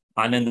नंदिनी,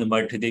 आनंद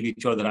मठ, देवी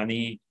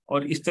चौधरानी,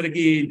 और इस तरह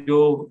की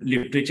जो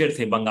लिटरेचर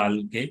थे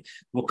बंगाल के,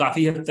 वो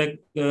काफी हद तक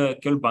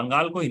केवल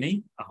बंगाल को ही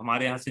नहीं,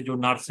 हमारे यहाँ से जो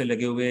नॉर्थ से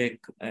लगे हुए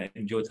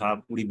जो था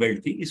पूरी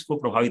बेल्ट थी, इसको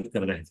प्रभावित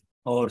कर रहे थे।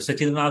 और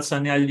सचिंद्र नाथ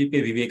सान्याल जी पे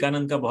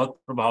विवेकानंद का बहुत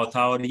प्रभाव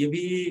था। और ये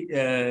भी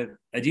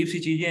अजीब सी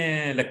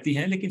चीजें लगती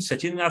हैं, लेकिन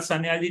सचिंद्र नाथ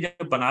सान्याल जी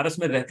जब बनारस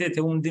में रहते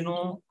थे उन दिनों,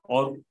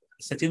 और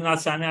सचिंद्र नाथ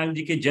सान्याल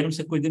जी के जन्म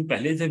से कुछ दिन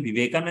पहले से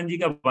विवेकानंद जी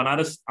का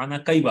बनारस आना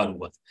कई बार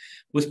हुआ था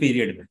उस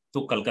पीरियड में।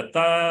 तो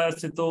कलकत्ता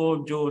से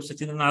तो जो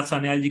सचिंद्र नाथ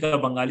सान्याल जी का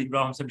बंगाली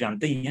जुड़ाव हम सब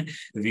जानते ही हैं,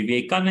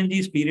 विवेकानंद जी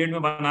इस पीरियड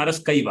में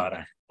बनारस कई बार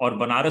आए, और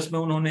बनारस में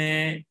उन्होंने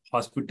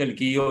हॉस्पिटल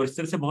की और इस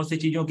तरह से बहुत सी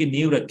चीजों की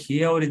नींव रखी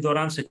है। और इस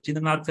दौरान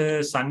सचिंद्र नाथ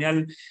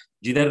सान्याल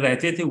जिधर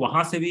रहते थे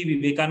वहां से भी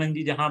विवेकानंद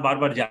जी जहां बार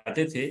बार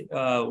जाते थे,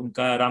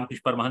 उनका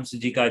रामकृष्ण परमहंस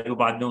जी का जो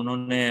बाद में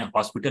उन्होंने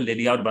हॉस्पिटल ले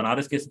लिया और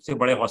बनारस के सबसे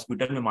बड़े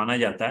हॉस्पिटल में माना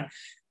जाता है,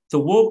 तो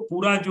वो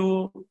पूरा जो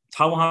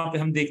था वहां पे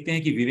हम देखते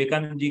हैं कि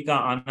विवेकानंद जी का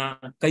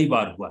आना कई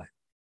बार हुआ है।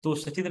 तो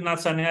सचिंद्र नाथ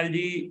सान्याल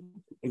जी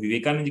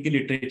विवेकानंद जी के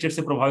लिटरेचर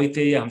से प्रभावित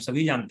थे, ये हम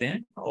सभी जानते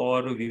हैं।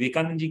 और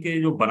विवेकानंद जी के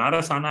जो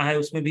बनारस आना है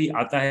उसमें भी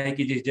आता है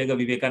कि जिस जगह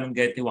विवेकानंद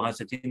गए थे वहां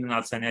सचिंद्र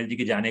नाथ सान्याल जी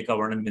के जाने का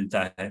वर्णन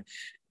मिलता है।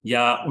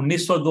 या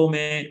 1902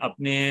 में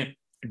अपने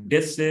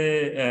डेथ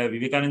से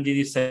विवेकानंद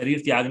जी शरीर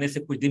त्यागने से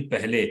कुछ दिन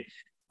पहले,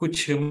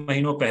 कुछ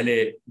महीनों पहले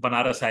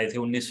बनारस आए थे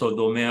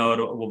 1902 में,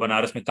 और वो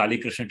बनारस में काली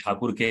कृष्ण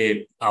ठाकुर के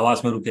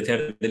आवास में रुके थे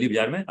दिल्ली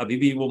बाजार में। अभी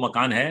भी वो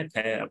मकान है,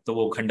 अब तो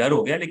वो खंडहर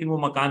हो गया लेकिन वो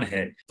मकान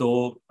है।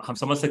 तो हम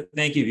समझ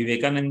सकते हैं कि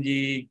विवेकानंद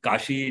जी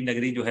काशी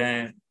नगरी जो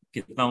है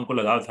कितना उनको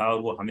लगाव था, और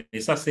वो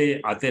हमेशा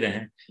से आते रहे।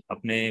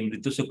 अपने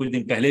मृत्यु से कुछ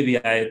दिन पहले भी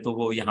आए तो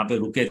वो यहाँ पे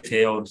रुके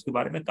थे, और उसके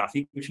बारे में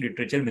काफी कुछ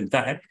लिटरेचर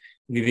मिलता है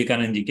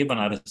विवेकानंद जी के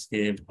बनारस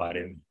के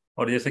बारे में।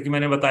 और जैसा कि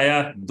मैंने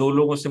बताया, दो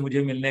लोगों से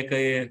मुझे मिलने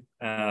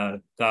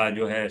का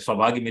जो है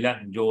सौभाग्य मिला,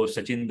 जो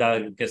सचिंदा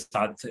के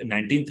साथ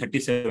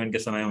 1937 के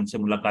समय उनसे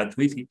मुलाकात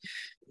हुई थी।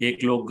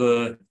 एक लोग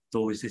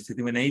तो इस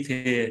स्थिति में नहीं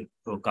थे,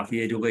 तो काफी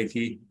एज हो गई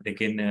थी,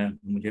 लेकिन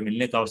मुझे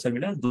मिलने का अवसर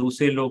मिला।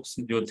 दूसरे लोग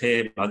जो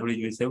थे भादुड़ी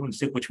जी से,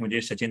 उनसे कुछ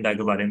मुझे सचिंदा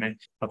के बारे में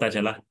पता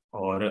चला।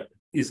 और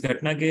इस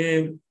घटना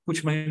के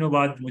कुछ महीनों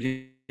बाद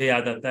मुझे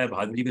याद आता है,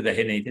 भादुड़ी भी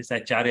रहे नहीं थे,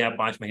 शायद 4 या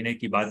 5 महीने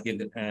की बात की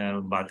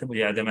बात है। मुझे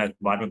याद है मैं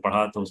अखबार में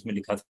पढ़ा तो उसमें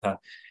लिखा था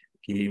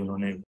कि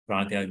उन्होंने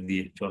प्राण त्याग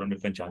दिए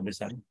 94-95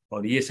 साल।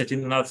 और ये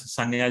सचिंद्र नाथ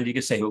सान्याल जी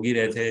के सहयोगी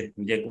रहे थे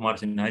विजय कुमार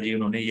सिन्हा जी,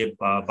 उन्होंने ये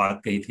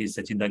बात कही थी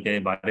सचिंदा के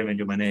बारे में,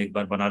 जो मैंने एक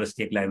बार बनारस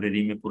की एक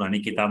लाइब्रेरी में पुरानी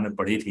किताब में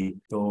पढ़ी थी,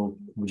 तो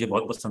मुझे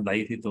बहुत पसंद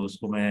आई थी। तो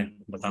उसको मैं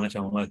बताना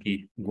चाहूंगा कि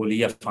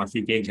गोली या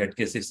फांसी के एक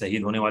झटके से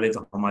शहीद होने वाले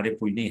तो हमारे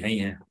पूजनीय ही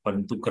हैं,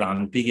 परंतु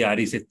क्रांति की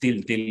आरी से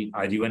तिल तिल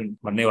आजीवन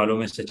मरने वालों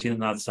में सचिंद्र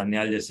नाथ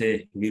सान्याल जैसे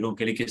वीरों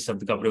के लिए किस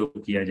शब्द का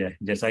प्रयोग किया जाए।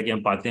 जैसा कि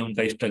हम पाते हैं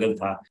उनका स्ट्रगल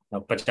था,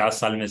 50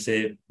 साल में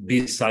से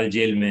 20 साल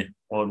जेल में,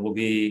 और वो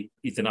भी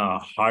इतना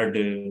हार्ड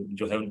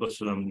जो है उनको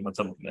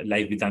मतलब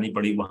लाइफ बितानी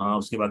पड़ी वहां।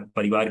 उसके बाद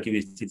परिवार की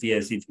भी स्थिति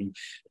ऐसी थी,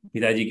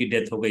 पिताजी की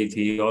डेथ हो गई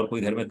थी और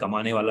कोई घर में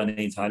कमाने वाला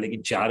नहीं था,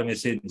 लेकिन 4 में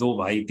से 2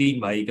 भाई, 3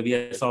 भाई, कभी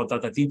ऐसा होता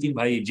था 3-3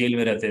 भाई जेल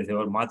में रहते थे।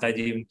 और माता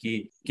जी उनकी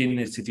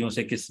किन स्थितियों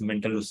से, किस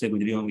मेंटल उससे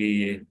गुजरी होंगी,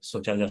 ये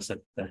सोचा जा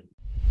सकता है।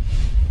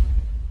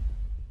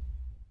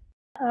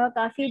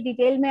 काफी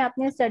डिटेल में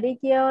आपने स्टडी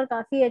किया और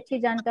काफी अच्छी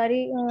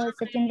जानकारी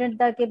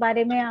सचिंद्रता के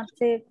बारे में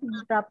आपसे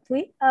प्राप्त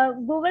हुई।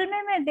 गूगल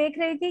में मैं देख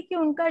रही थी कि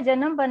उनका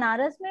जन्म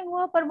बनारस में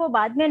हुआ, पर वो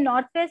बाद में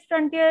north west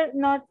frontier,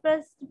 north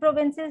west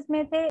provinces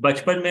में थे।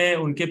 बचपन में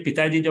उनके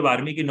पिताजी जब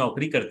आर्मी की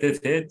नौकरी करते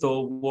थे तो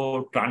वो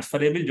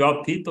ट्रांसफरेबल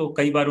जॉब थी, तो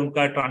कई बार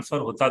उनका ट्रांसफर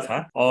होता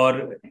था।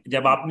 और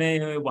जब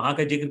आपने वहां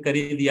का जिक्र कर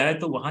ही दिया है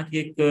तो वहां की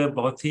एक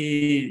बहुत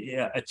ही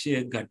अच्छी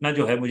घटना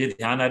जो है मुझे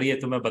ध्यान आ रही है,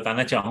 तो मैं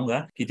बताना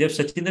चाहूंगा कि जब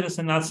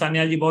सचिंद्र नाथ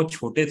सान्याल जी बहुत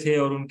छोटे थे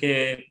और उनके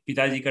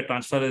पिताजी का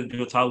ट्रांसफर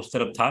जो था उस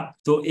तरफ था,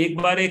 तो एक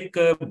बार एक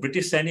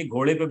ब्रिटिश सैनिक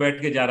घोड़े पे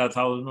बैठ के जा रहा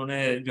था,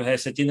 उन्होंने जो है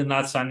सचिंद्र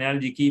नाथ सान्याल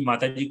जी की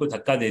माता जी को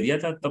धक्का दे दिया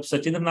था। तब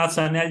सचिंद्र नाथ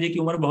सान्याल जी की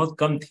उम्र बहुत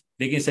कम थी,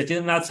 लेकिन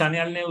सचिंद्र नाथ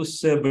सान्याल ने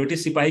उस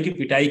ब्रिटिश सिपाही की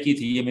पिटाई की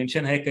थी। ये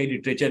मेंशन है कई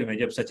लिटरेचर में,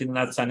 जब सचिंद्र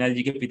नाथ सान्याल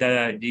जी के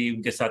पिताजी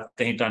उनके साथ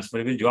कहीं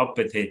ट्रांसफरेबल जॉब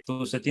पे थे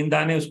तो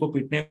सचिंदा ने उसको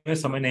पीटने में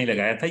समय नहीं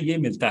लगाया था। ये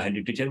मिलता है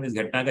लिटरेचर में, इस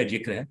घटना का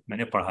जिक्र है,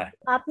 मैंने पढ़ा है।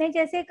 आपने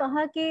जैसे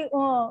कहा कि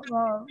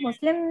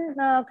मुस्लिम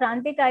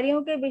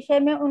क्रांतिकारियों के विषय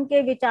में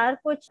उनके विचार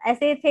कुछ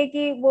ऐसे थे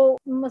कि वो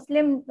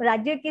मुस्लिम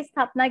राज्य की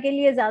स्थापना के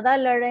लिए ज्यादा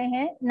लड़ रहे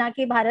हैं, ना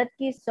कि भारत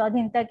की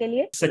स्वाधीनता के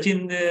लिए?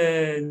 सचिन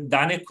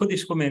दा ने खुद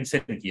इसको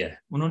मेंशन किया है।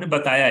 उन्होंने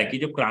बताया है कि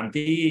जब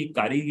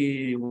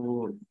क्रांतिकारी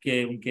वो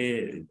के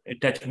उनके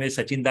टच में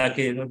सचिन दा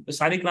के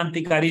सारे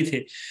क्रांतिकारी थे,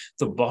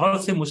 तो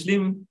बहुत से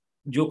मुस्लिम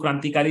जो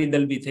क्रांतिकारी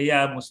दल भी थे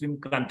या मुस्लिम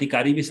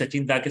क्रांतिकारी भी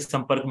सचिन दा के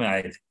संपर्क में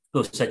आए थे।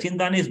 तो सचिन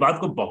दा ने इस बात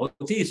को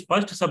बहुत ही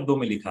स्पष्ट शब्दों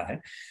में लिखा है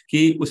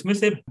कि उसमें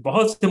से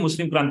बहुत से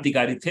मुस्लिम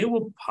क्रांतिकारी थे, वो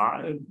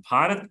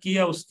भारत की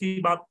या उसकी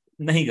बात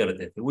नहीं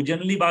करते थे। वो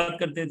जनरली बात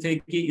करते थे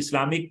कि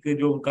इस्लामिक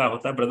जो उनका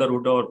होता है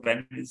ब्रदरहुड और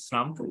पैन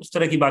इस्लाम, तो उस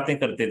तरह की बातें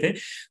करते थे।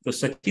 तो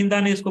सचिंदा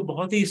ने इसको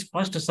बहुत ही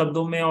स्पष्ट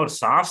शब्दों में और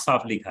साफ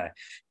साफ लिखा है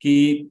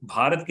कि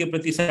भारत के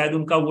प्रति शायद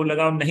उनका वो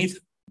लगाव नहीं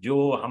था जो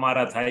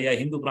हमारा था या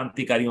हिंदू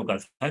क्रांतिकारियों का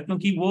था,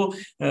 क्योंकि वो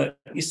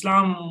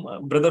इस्लाम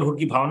ब्रदरहुड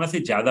की भावना से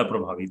ज्यादा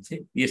प्रभावित थे।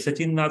 ये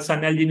सचिन नाथ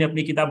सान्याल जी ने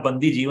अपनी किताब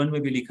बंदी जीवन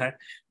में भी लिखा है,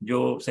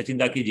 जो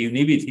सचिंदा की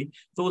जीवनी भी थी।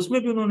 तो उसमें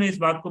भी उन्होंने इस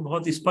बात को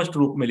बहुत स्पष्ट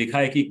रूप में लिखा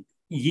है कि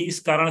ये इस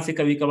कारण से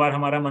कभी कभार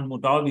हमारा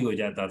मनमुटाव भी हो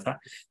जाता था।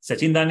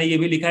 सचिंदा ने ये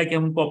भी लिखा है कि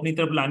हम उनको अपनी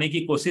तरफ लाने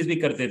की कोशिश भी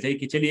करते थे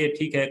कि चलिए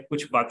ठीक है,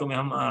 कुछ बातों में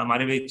हम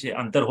हमारे बीच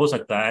अंतर हो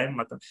सकता है,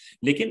 मतलब,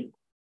 लेकिन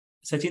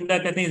सचिंदा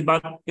कहते हैं इस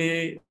बात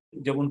पे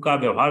जब उनका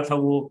व्यवहार था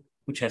वो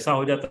कुछ ऐसा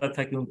हो जाता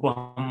था कि उनको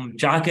हम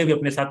चाह के भी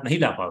अपने साथ नहीं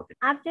ला पाते।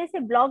 आप जैसे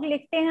ब्लॉग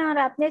लिखते हैं और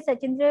आपने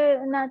सचिंद्र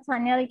नाथ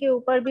सान्याल के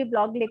ऊपर भी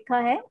ब्लॉग लिखा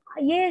है,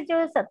 ये जो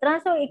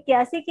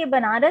 1781 की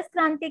बनारस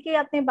क्रांति की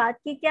आपने बात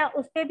की, क्या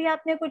उस पे भी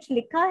आपने कुछ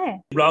लिखा है?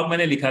 ब्लॉग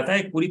मैंने लिखा था,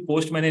 एक पूरी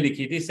पोस्ट मैंने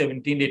लिखी थी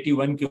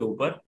 1781 के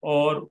ऊपर,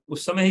 और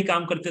उस समय ही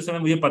काम करते समय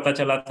मुझे पता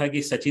चला था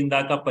कि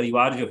सचिंदा का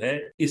परिवार जो है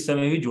इस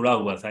समय भी जुड़ा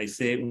हुआ था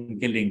इससे,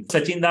 उनके लिंक।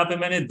 सचिंदा पे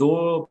मैंने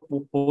 2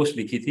 पोस्ट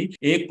लिखी थी।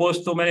 एक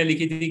पोस्ट तो मैंने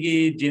लिखी थी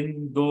कि जिन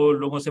 2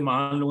 लोगों से,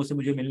 महान लोगों से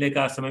मुझे मिलने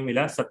का समय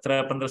मिला,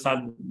 17-15 साल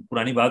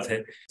पुरानी बात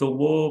है, तो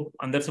वो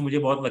अंदर से मुझे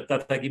बहुत लगता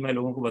था कि मैं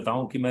लोगों को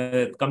बताऊं कि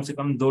मैं कम से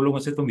कम 2 लोगों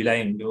से तो मिला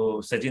ही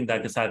जो सचिंदा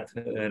के साथ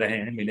रहे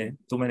हैं, मिले हैं।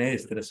 तो मैंने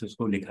इस तरह से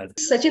उसको लिखा था।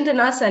 सचिंद्र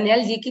नाथ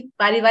सान्याल जी की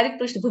पारिवारिक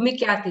पृष्ठभूमि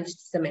क्या थी उस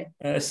समय?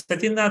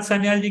 सचिंद्र नाथ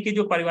सान्याल जी की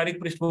जो पारिवारिक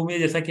पृष्ठभूमि है,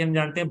 जैसा कि हम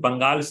जानते हैं,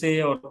 बंगाल से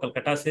और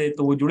कलकत्ता से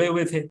तो वो जुड़े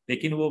हुए थे,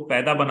 लेकिन वो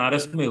पैदा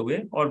बनारस में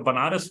हुए। और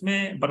बनारस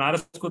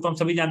को तो हम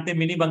सभी जानते हैं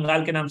मिनी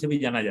बंगाल के नाम से भी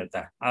जाना जाता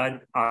है। आज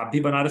आप भी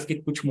बनारस के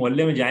कुछ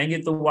मोहल्ले में जाएंगे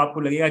तो वो आपको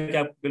लगेगा कि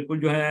आप बिल्कुल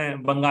जो है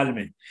बंगाल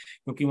में,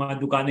 क्योंकि वहाँ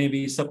दुकानें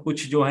भी, सब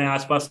कुछ जो है,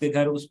 आसपास के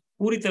घर उस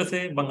पूरी तरह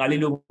से बंगाली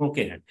लोगों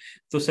के हैं।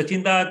 तो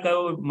सचिंदा का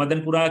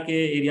मदनपुरा के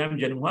एरिया में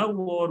जन्म हुआ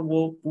वो, और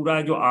वो पूरा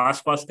जो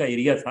आसपास का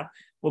एरिया था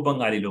वो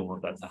बंगाली लोगों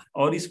का था।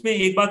 और इसमें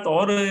एक बात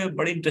और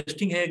बड़ी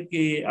इंटरेस्टिंग है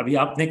कि अभी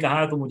आपने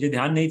कहा तो मुझे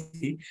ध्यान नहीं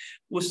थी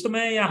उस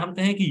समय, या हम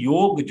कहें कि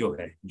योग जो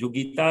है, जो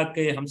गीता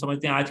के हम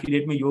समझते हैं आज की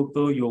डेट में योग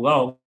तो योगा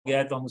हो गया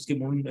है, तो हम उसकी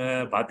मूल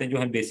बातें जो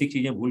है, बेसिक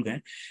चीजें भूल गए।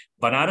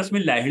 बनारस में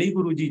लाहिड़ी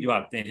गुरुजी जो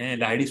आते हैं,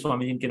 लाहिड़ी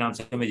स्वामी जी के नाम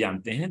से हमें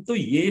जानते हैं, तो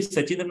ये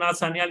सचिंद्र नाथ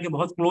सान्याल के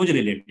बहुत क्लोज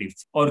रिलेटिव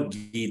थे। और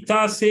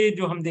गीता से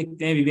जो हम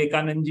देखते हैं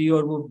विवेकानंद जी,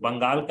 और वो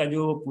बंगाल का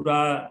जो पूरा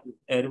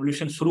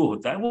रेवोल्यूशन शुरू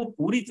होता है वो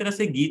पूरी तरह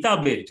से गीता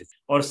बेस्ड।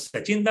 और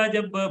सचिंदा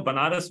जब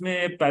बनारस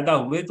में पैदा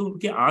हुए तो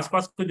उनके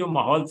आसपास का जो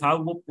माहौल था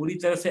वो पूरी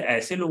तरह से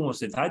ऐसे लोगों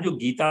से था जो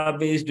गीता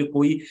बेस्ड,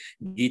 कोई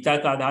गीता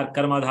का आधार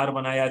कर्म आधार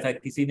बनाया था,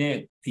 किसी ने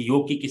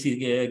योग की किसी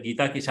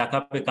गीता की शाखा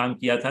पे काम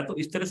किया था। तो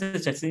इस तरह से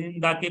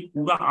सचिंदा के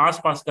पूरा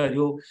आसपास का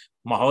जो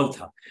माहौल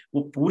था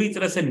वो पूरी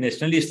तरह से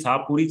नेशनलिस्ट था,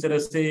 पूरी तरह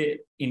से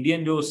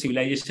इंडियन जो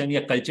सिविलाइजेशन या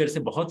कल्चर से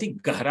बहुत ही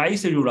गहराई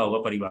से जुड़ा हुआ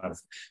परिवार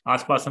था।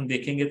 आसपास हम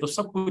देखेंगे तो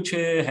सब कुछ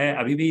है,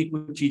 अभी भी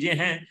कुछ चीजें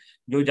हैं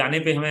जो जाने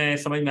पे हमें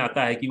समझ में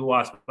आता है कि वो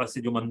आसपास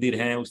से जो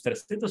मंदिर हैं उस तरह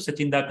से, तो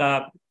सचिंदा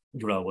का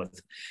जुड़ा हुआ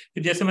था।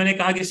 फिर जैसे मैंने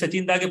कहा कि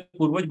सचिंदा के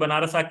पूर्वज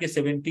बनारस आके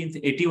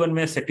 1781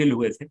 में सेटल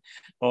हुए थे,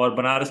 और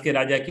बनारस के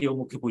राजा के वो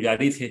मुख्य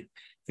पुजारी थे।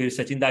 फिर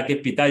सचिंदा के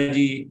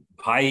पिताजी,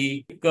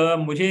 भाई का,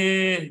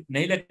 मुझे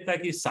नहीं लगता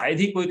कि शायद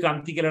ही कोई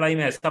क्रांति की लड़ाई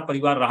में ऐसा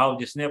परिवार रहा हो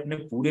जिसने अपने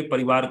पूरे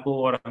परिवार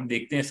को, और हम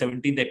देखते हैं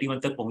 1781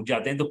 तक पहुंच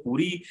जाते हैं तो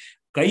पूरी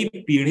कई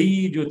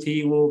पीढ़ी जो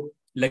थी वो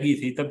लगी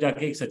थी, तब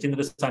जाके एक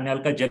सचिंद्र सान्याल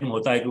का जन्म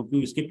होता है।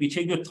 क्योंकि उसके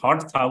पीछे जो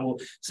थॉट था वो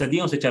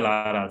सदियों से चला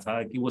आ रहा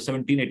था कि वो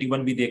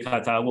 1781 भी देखा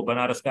था, वो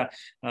बनारस का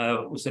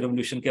उस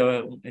रेवोल्यूशन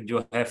के जो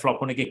है फ्लॉप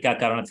होने के क्या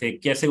कारण थे,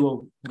 कैसे वो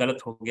गलत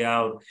हो गया,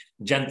 और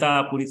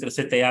जनता पूरी तरह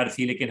से तैयार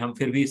थी लेकिन हम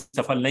फिर भी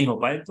सफल नहीं हो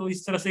पाए। तो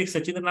इस तरह से एक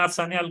सचिंद्र नाथ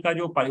सान्याल का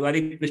जो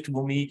पारिवारिक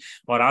पृष्ठभूमि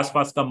और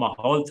आसपास का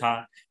माहौल था।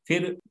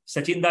 फिर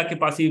सचिंदा के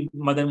पास ही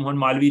मदन मोहन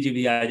मालवीय जी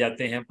भी आ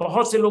जाते हैं,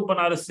 बहुत से लोग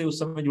बनारस से उस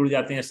समय जुड़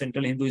जाते हैं,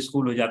 सेंट्रल हिंदू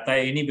स्कूल हो जाता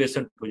है, एनी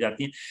बेसेंट हो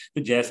जाती है।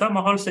 तो जैसा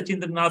माहौल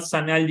सचिंद्र नाथ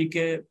सान्याल जी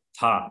के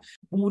था,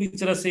 पूरी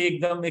तरह से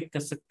एकदम एक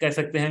कह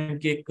सकते हैं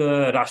कि एक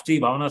राष्ट्रीय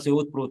भावना से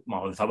ओतप्रोत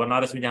माहौल था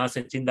बनारस में। जहाँ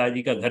सचिंदा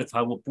जी का घर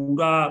था वो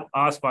पूरा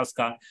आसपास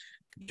का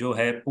जो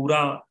है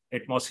पूरा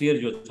एटमॉस्फेयर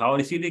जो था,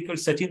 और इसीलिए केवल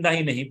सचिन दा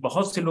ही नहीं,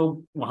 बहुत से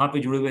लोग वहां पे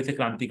जुड़े हुए थे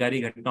क्रांतिकारी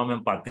घटनाओं में।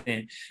 हम पाते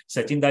हैं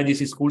सचिन दा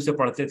जिस स्कूल से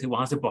पढ़ते थे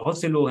वहां से बहुत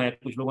से लोग हैं,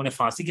 कुछ लोगों ने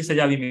फांसी की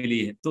सजा भी मिली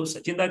है। तो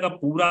सचिन दा का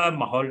पूरा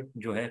माहौल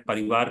जो है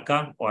परिवार का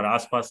और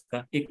आसपास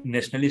का एक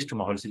नेशनलिस्ट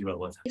माहौल से जुड़ा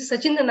हुआ था।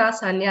 सचिंद्र नाथ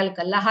सान्याल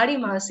का लाहिड़ी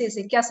महाशय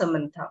से क्या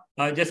संबंध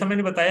था? जैसा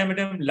मैंने बताया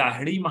मैडम,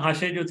 लाहिड़ी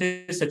महाशय जो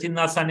थे सचिन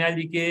नाथ सान्याल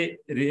जी के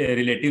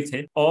रिलेटिव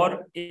थे,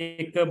 और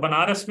एक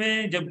बनारस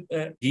में जब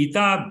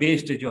गीता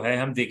बेस्ड जो है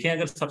हम देखें,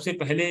 अगर सबसे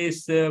पहले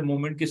इस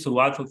मूवमेंट की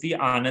शुरुआत होती है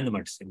आनंद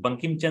मठ से।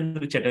 बंकिम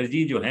चंद्र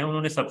चटर्जी जो है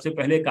उन्होंने सबसे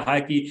पहले कहा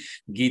कि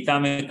गीता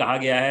में कहा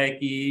गया है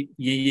कि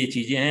ये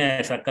चीजें हैं,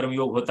 ऐसा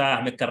कर्मयोग होता है,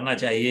 हमें करना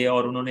चाहिए।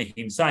 और उन्होंने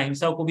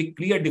हिंसा को भी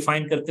क्लियर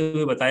डिफाइन करते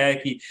हुए बताया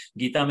कि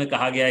गीता में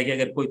कहा गया है कि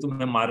अगर कोई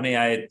तुम्हें मारने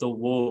आए तो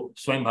वो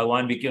स्वयं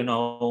भगवान भी क्यों ना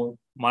हो,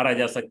 मारा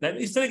जा सकता है।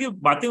 इस तरह की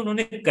बातें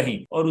उन्होंने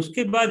कही। और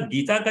उसके बाद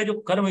गीता का जो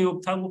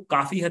कर्मयोग था वो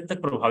काफी हद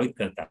तक प्रभावित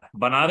करता है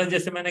बनारस।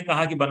 जैसे मैंने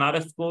कहा कि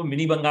बनारस को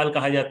मिनी बंगाल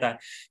कहा जाता है,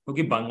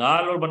 क्योंकि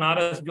बंगाल और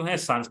बनारस जो है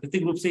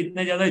सांस्कृतिक रूप से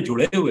इतने ज्यादा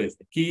जुड़े हुए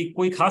थे कि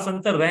कोई खास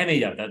अंतर रह नहीं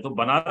जाता है। तो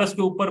बनारस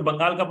के ऊपर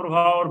बंगाल का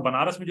प्रभाव, और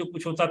बनारस में जो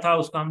कुछ होता था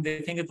उसका हम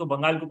देखेंगे तो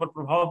बंगाल के ऊपर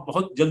प्रभाव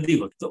बहुत जल्दी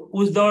होता। तो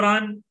उस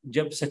दौरान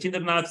जब सचिंद्र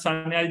नाथ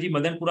सान्याल जी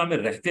मदनपुरा में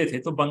रहते थे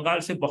तो बंगाल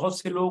से बहुत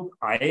से लोग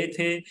आए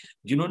थे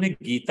जिन्होंने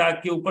गीता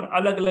के ऊपर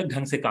अलग अलग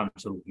ढंग से काम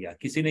शुरू किया।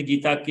 किसी ने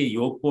गीता के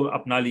योग को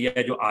अपना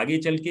लिया जो आगे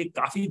चल के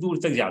काफी दूर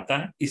तक जाता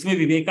है। इसमें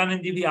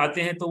विवेकानंद जी भी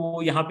आते हैं, तो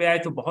वो यहाँ पे आए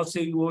तो बहुत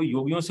से वो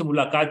योगियों से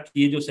मुलाकात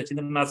किए जो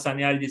सचिंद्र नाथ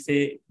सान्याल जी से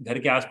घर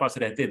के आसपास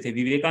रहते थे।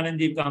 विवेकानंद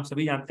जी का हम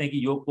सभी जानते हैं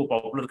कि योग को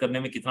पॉपुलर करने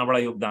में कितना बड़ा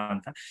योगदान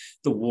था,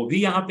 तो वो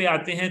भी यहाँ पे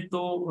आते हैं।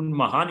 तो उन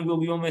महान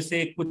योगियों में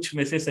से कुछ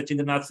में से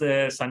सचिंद्र नाथ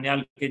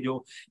सान्याल के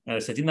जो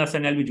सचिंद्र नाथ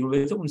सान्याल भी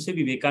जुड़े थे उनसे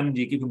विवेकानंद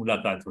जी की भी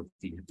मुलाकात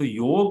होती है। तो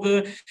योग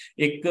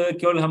एक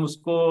केवल हम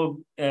उसको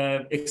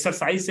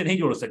एक्सरसाइज से नहीं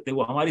जोड़ सकते,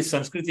 वो हमारी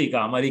संस्कृति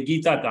का, हमारी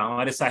गीता का,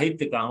 हमारे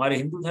साहित्य का, हमारे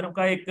हिंदू धर्म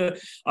का एक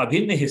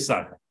अभिन्न हिस्सा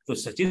था। तो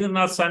सचिंद्र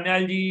नाथ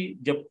सान्याल जी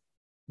जब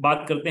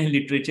बात करते हैं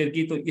लिटरेचर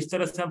की, तो इस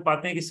तरह से हम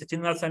पाते हैं कि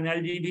सचिंद्र नाथ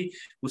सान्याल जी भी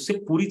उससे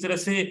पूरी तरह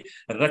से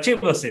रचे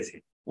बसे थे।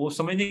 वो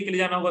समझने के लिए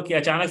जाना होगा कि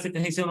अचानक से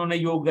कहीं से उन्होंने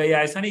योग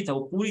गया, ऐसा नहीं था।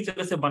 वो पूरी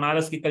तरह से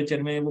बनारस के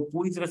कल्चर में वो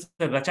पूरी तरह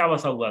से रचा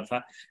बसा हुआ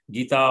था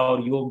गीता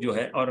और योग जो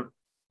है। और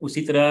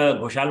उसी तरह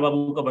घोषाल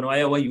बाबू का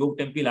बनवाया हुआ योग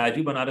टेम्पल आज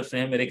भी बनारस में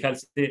है। मेरे ख्याल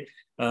से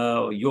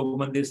योग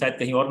मंदिर शायद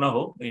कहीं और ना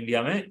हो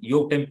इंडिया में,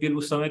 योग टेम्पल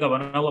उस समय का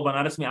बना हुआ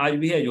बनारस में आज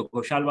भी है जो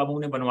घोषाल बाबू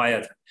ने बनवाया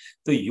था।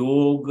 तो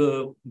योग,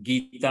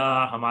 गीता,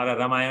 हमारा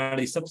रामायण,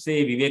 इस सब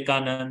से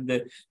विवेकानंद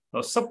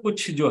और सब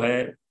कुछ जो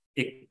है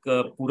एक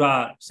पूरा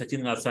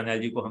सचिंद्र नाथ सान्याल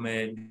जी को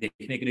हमें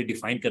देखने के लिए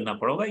डिफाइन करना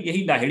पड़ेगा।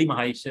 यही लाहिड़ी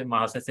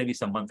महाशय से भी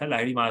संबंध था।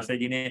 लाहिड़ी महाशय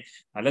जी ने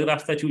अलग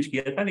रास्ता चूज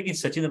किया था, लेकिन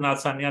सचिंद्र नाथ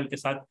सान्याल के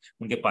साथ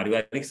उनके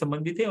पारिवारिक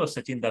संबंध भी थे और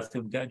सचिन दास से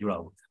उनका जुड़ा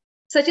हुआ था।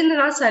 सचिंद्र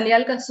नाथ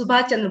सान्याल का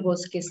सुभाष चंद्र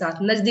बोस के साथ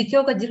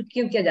नजदीकियों का जिक्र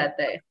क्यों किया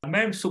जाता है?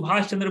 मैम,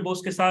 सुभाष चंद्र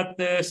बोस के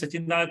साथ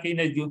सचिन दा की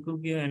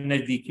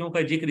नजदीकियों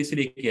का जिक्र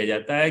इसलिए किया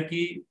जाता है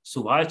कि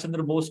सुभाष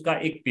चंद्र बोस का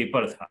एक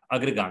पेपर था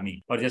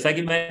अग्रगामी, और जैसा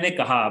कि मैंने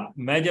कहा,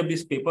 मैं जब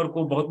इस पेपर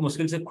को बहुत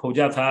मुश्किल से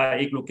खोजा था,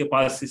 एक लोग के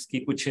पास इसकी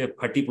कुछ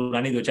फटी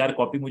पुरानी 2-4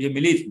 कॉपी मुझे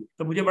मिली थी,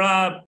 तो मुझे बड़ा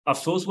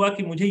अफसोस हुआ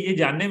कि मुझे ये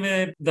जानने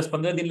में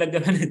 10-15 दिन लग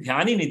गए। मैंने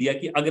ध्यान ही नहीं दिया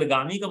कि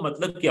अग्रगामी का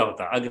मतलब क्या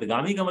होता है।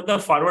 अग्रगामी का मतलब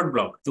फॉरवर्ड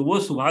ब्लॉक। तो वो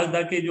सुभाष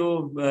दा के जो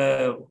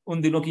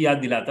उन दिनों की याद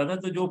दिलाता था।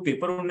 तो जो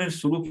पेपर उन्होंने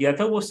शुरू किया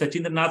था वो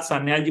सचिंद्र नाथ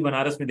सान्याल जी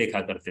बनारस में देखा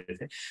करते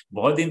थे।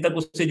 बहुत दिन तक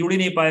उससे जुड़ ही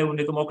नहीं पाए,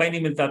 उन्हें तो मौका ही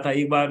नहीं मिलता था।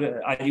 एक बार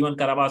आजीवन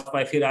कारावास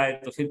पाए, फिर आए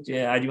तो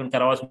फिर आजीवन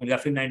कारावास मिल गया,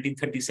 फिर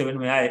 1937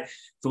 में आए,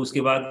 तो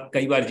उसके बाद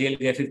कई बार जेल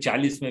गए, फिर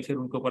 40 में फिर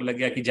उनके ऊपर लग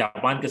गया कि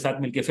जापान के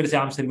साथ मिलकर फिर से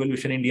आर्म्स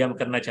रिवॉल्यूशन इंडिया में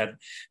करना चाहते।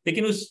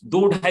 लेकिन उस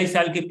 2-2.5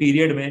 साल के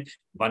पीरियड में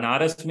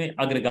बनारस में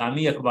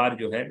अग्रगामी अखबार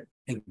जो है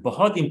एक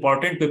बहुत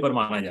इंपॉर्टेंट पेपर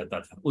माना जाता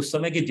था। उस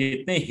समय के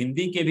जितने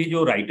हिंदी के भी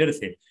जो राइटर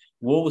थे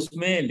वो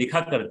उसमें लिखा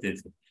करते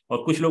थे,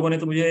 और कुछ लोगों ने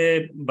तो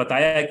मुझे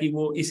बताया है कि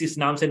वो इस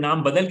नाम से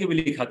नाम बदल के भी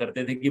लिखा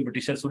करते थे कि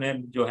ब्रिटिशर्स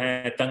उन्हें जो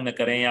है तंग न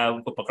करें या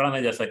उनको पकड़ा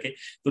न जा सके।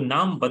 तो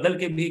नाम बदल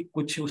के भी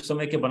कुछ उस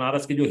समय के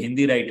बनारस के जो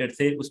हिंदी राइटर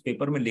थे उस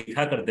पेपर में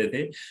लिखा करते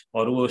थे,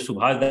 और वो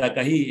सुभाष दा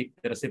का ही एक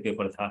तरह से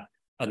पेपर था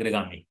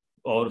अग्रगामी,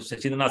 और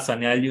सचिंद्र नाथ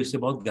सान्याल जी उससे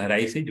बहुत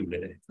गहराई से जुड़े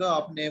रहे। तो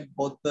आपने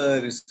बहुत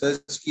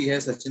रिसर्च की है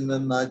सचिंद्र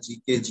नाथ जी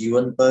के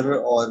जीवन पर,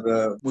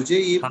 और मुझे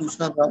ये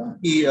पूछना था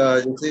कि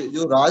जैसे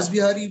जो रास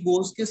बिहारी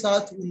बोस के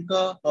साथ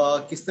उनका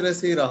किस तरह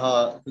से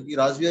रहा, क्योंकि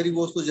रास बिहारी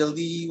बोस तो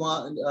जल्दी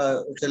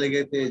वहाँ चले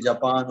गए थे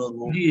जापान, और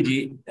वो जी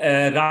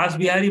रास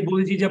बिहारी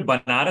बोस जी जब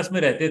बनारस में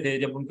रहते थे,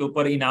 जब उनके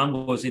ऊपर इनाम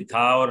घोषित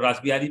था और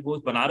रास बिहारी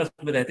बोस बनारस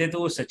में रहते तो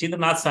वो सचिंद्र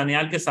नाथ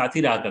सान्याल के साथ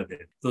ही रहा करते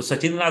थे। तो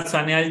सचिंद्र नाथ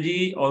सान्याल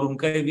जी और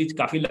उनके बीच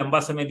काफी लंबा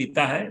समय बीता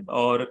है,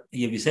 और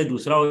ये विषय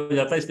दूसरा हो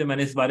जाता है, इसलिए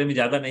मैंने इस बारे में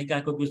ज्यादा नहीं कहा,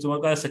 क्योंकि उस समय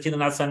का सचिंद्र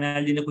नाथ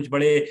सान्याल जी ने कुछ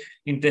बड़े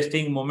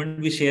इंटरेस्टिंग मोमेंट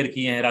भी शेयर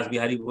किए हैं रास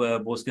बिहारी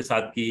बोस के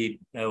साथ। की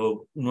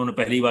उन्होंने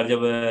पहली बार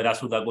जब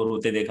रासुदा को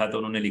रोते देखा तो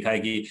उन्होंने लिखा है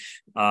कि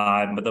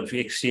मतलब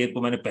एक शेर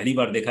को मैंने पहली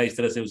बार देखा इस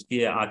तरह से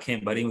उसकी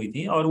आंखें भरी हुई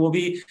थी। और वो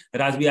भी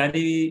रास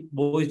बिहारी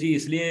बोस जी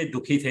इसलिए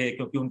दुखी थे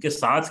क्योंकि उनके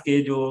साथ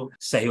के जो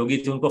सहयोगी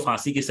थे उनको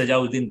फांसी की सजा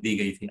उस दिन दी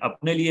गई थी।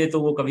 अपने लिए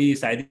तो वो कभी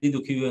शायद ही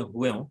दुखी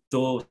हुए हों।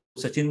 तो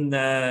सचिन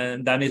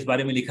दा ने इस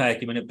बारे में लिखा है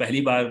कि मैंने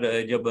पहली बार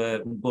जब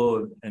उनको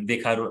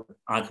देखा,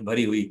 आंख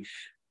भरी हुई,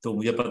 तो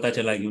मुझे पता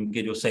चला कि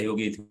उनके जो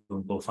सहयोगी थे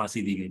उनको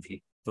फांसी दी गई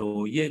थी।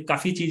 तो ये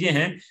काफी चीजें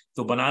हैं।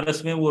 तो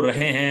बनारस में वो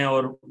रहे हैं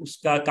और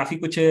उसका काफी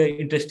कुछ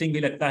इंटरेस्टिंग भी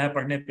लगता है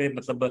पढ़ने पे,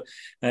 मतलब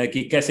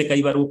कि कैसे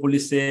कई बार वो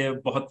पुलिस से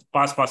बहुत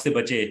पास पास से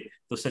बचे।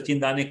 तो सचिन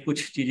दा ने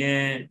कुछ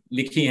चीजें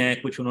लिखी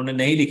हैं, कुछ उन्होंने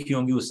नहीं लिखी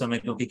होंगी उस समय,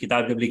 क्योंकि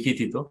किताब जब लिखी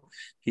थी तो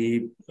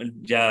कि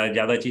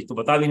ज्यादा चीज तो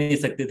बता भी नहीं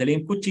सकते थे,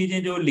 लेकिन कुछ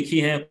चीजें जो लिखी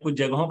हैं, कुछ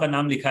जगहों का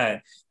नाम लिखा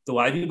है, तो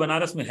आज भी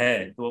बनारस में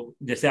है। तो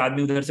जैसे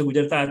आदमी उधर से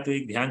गुजरता है तो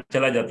एक ध्यान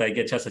चला जाता है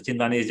कि अच्छा, सचिन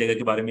दा ने इस जगह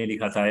के बारे में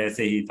लिखा था,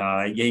 ऐसे ही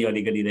था, यही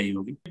वाली गली रही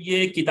होगी।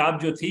 ये किताब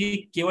जो थी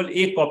केवल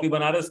एक कॉपी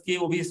बनारस की,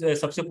 वो भी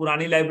सबसे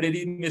पुरानी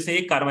लाइब्रेरी में से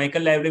एक,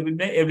 कार्माइकल लाइब्रेरी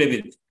में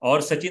अवेलेबल थी।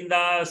 और सचिन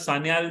दा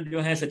सान्याल जो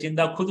है, सचिन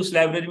दा खुद उस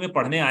लाइब्रेरी में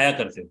पढ़ने आया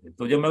करते थे।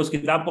 तो जब मैं उस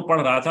किताब को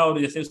पढ़ रहा था और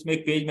जैसे उसमें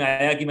एक पेज में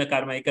आया कि मैं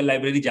कार्माइकल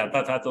लाइब्रेरी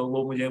जाता था, तो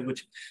वो मुझे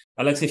कुछ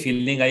अलग से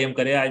फीलिंग आई। हम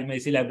करे आज मैं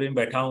इसी लाइब्रेरी में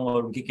बैठा हूँ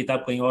और उनकी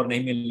किताब कहीं और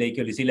नहीं मिल रही,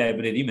 केवल इसी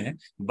लाइब्रेरी में है।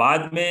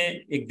 बाद में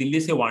एक दिल्ली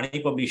से वाणी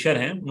पब्लिशर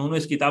हैं, उन्होंने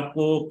इस किताब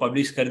को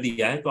पब्लिश कर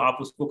दिया है, तो आप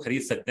उसको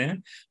खरीद सकते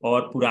हैं।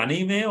 और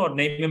पुरानी में और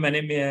नई में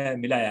मैंने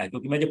मिलाया है,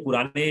 क्योंकि मैं जब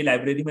पुराने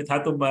लाइब्रेरी में था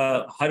तो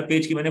हर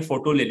पेज की मैंने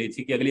फोटो ले ली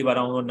थी कि अगली बार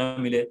आऊँ न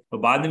मिले। तो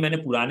बाद में मैंने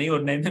पुरानी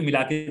और नई में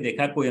मिला के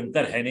देखा, कोई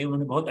अंतर है नहीं।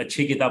 उन्होंने बहुत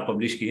अच्छी किताब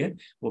पब्लिश की है,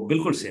 वो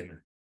बिल्कुल सेम है।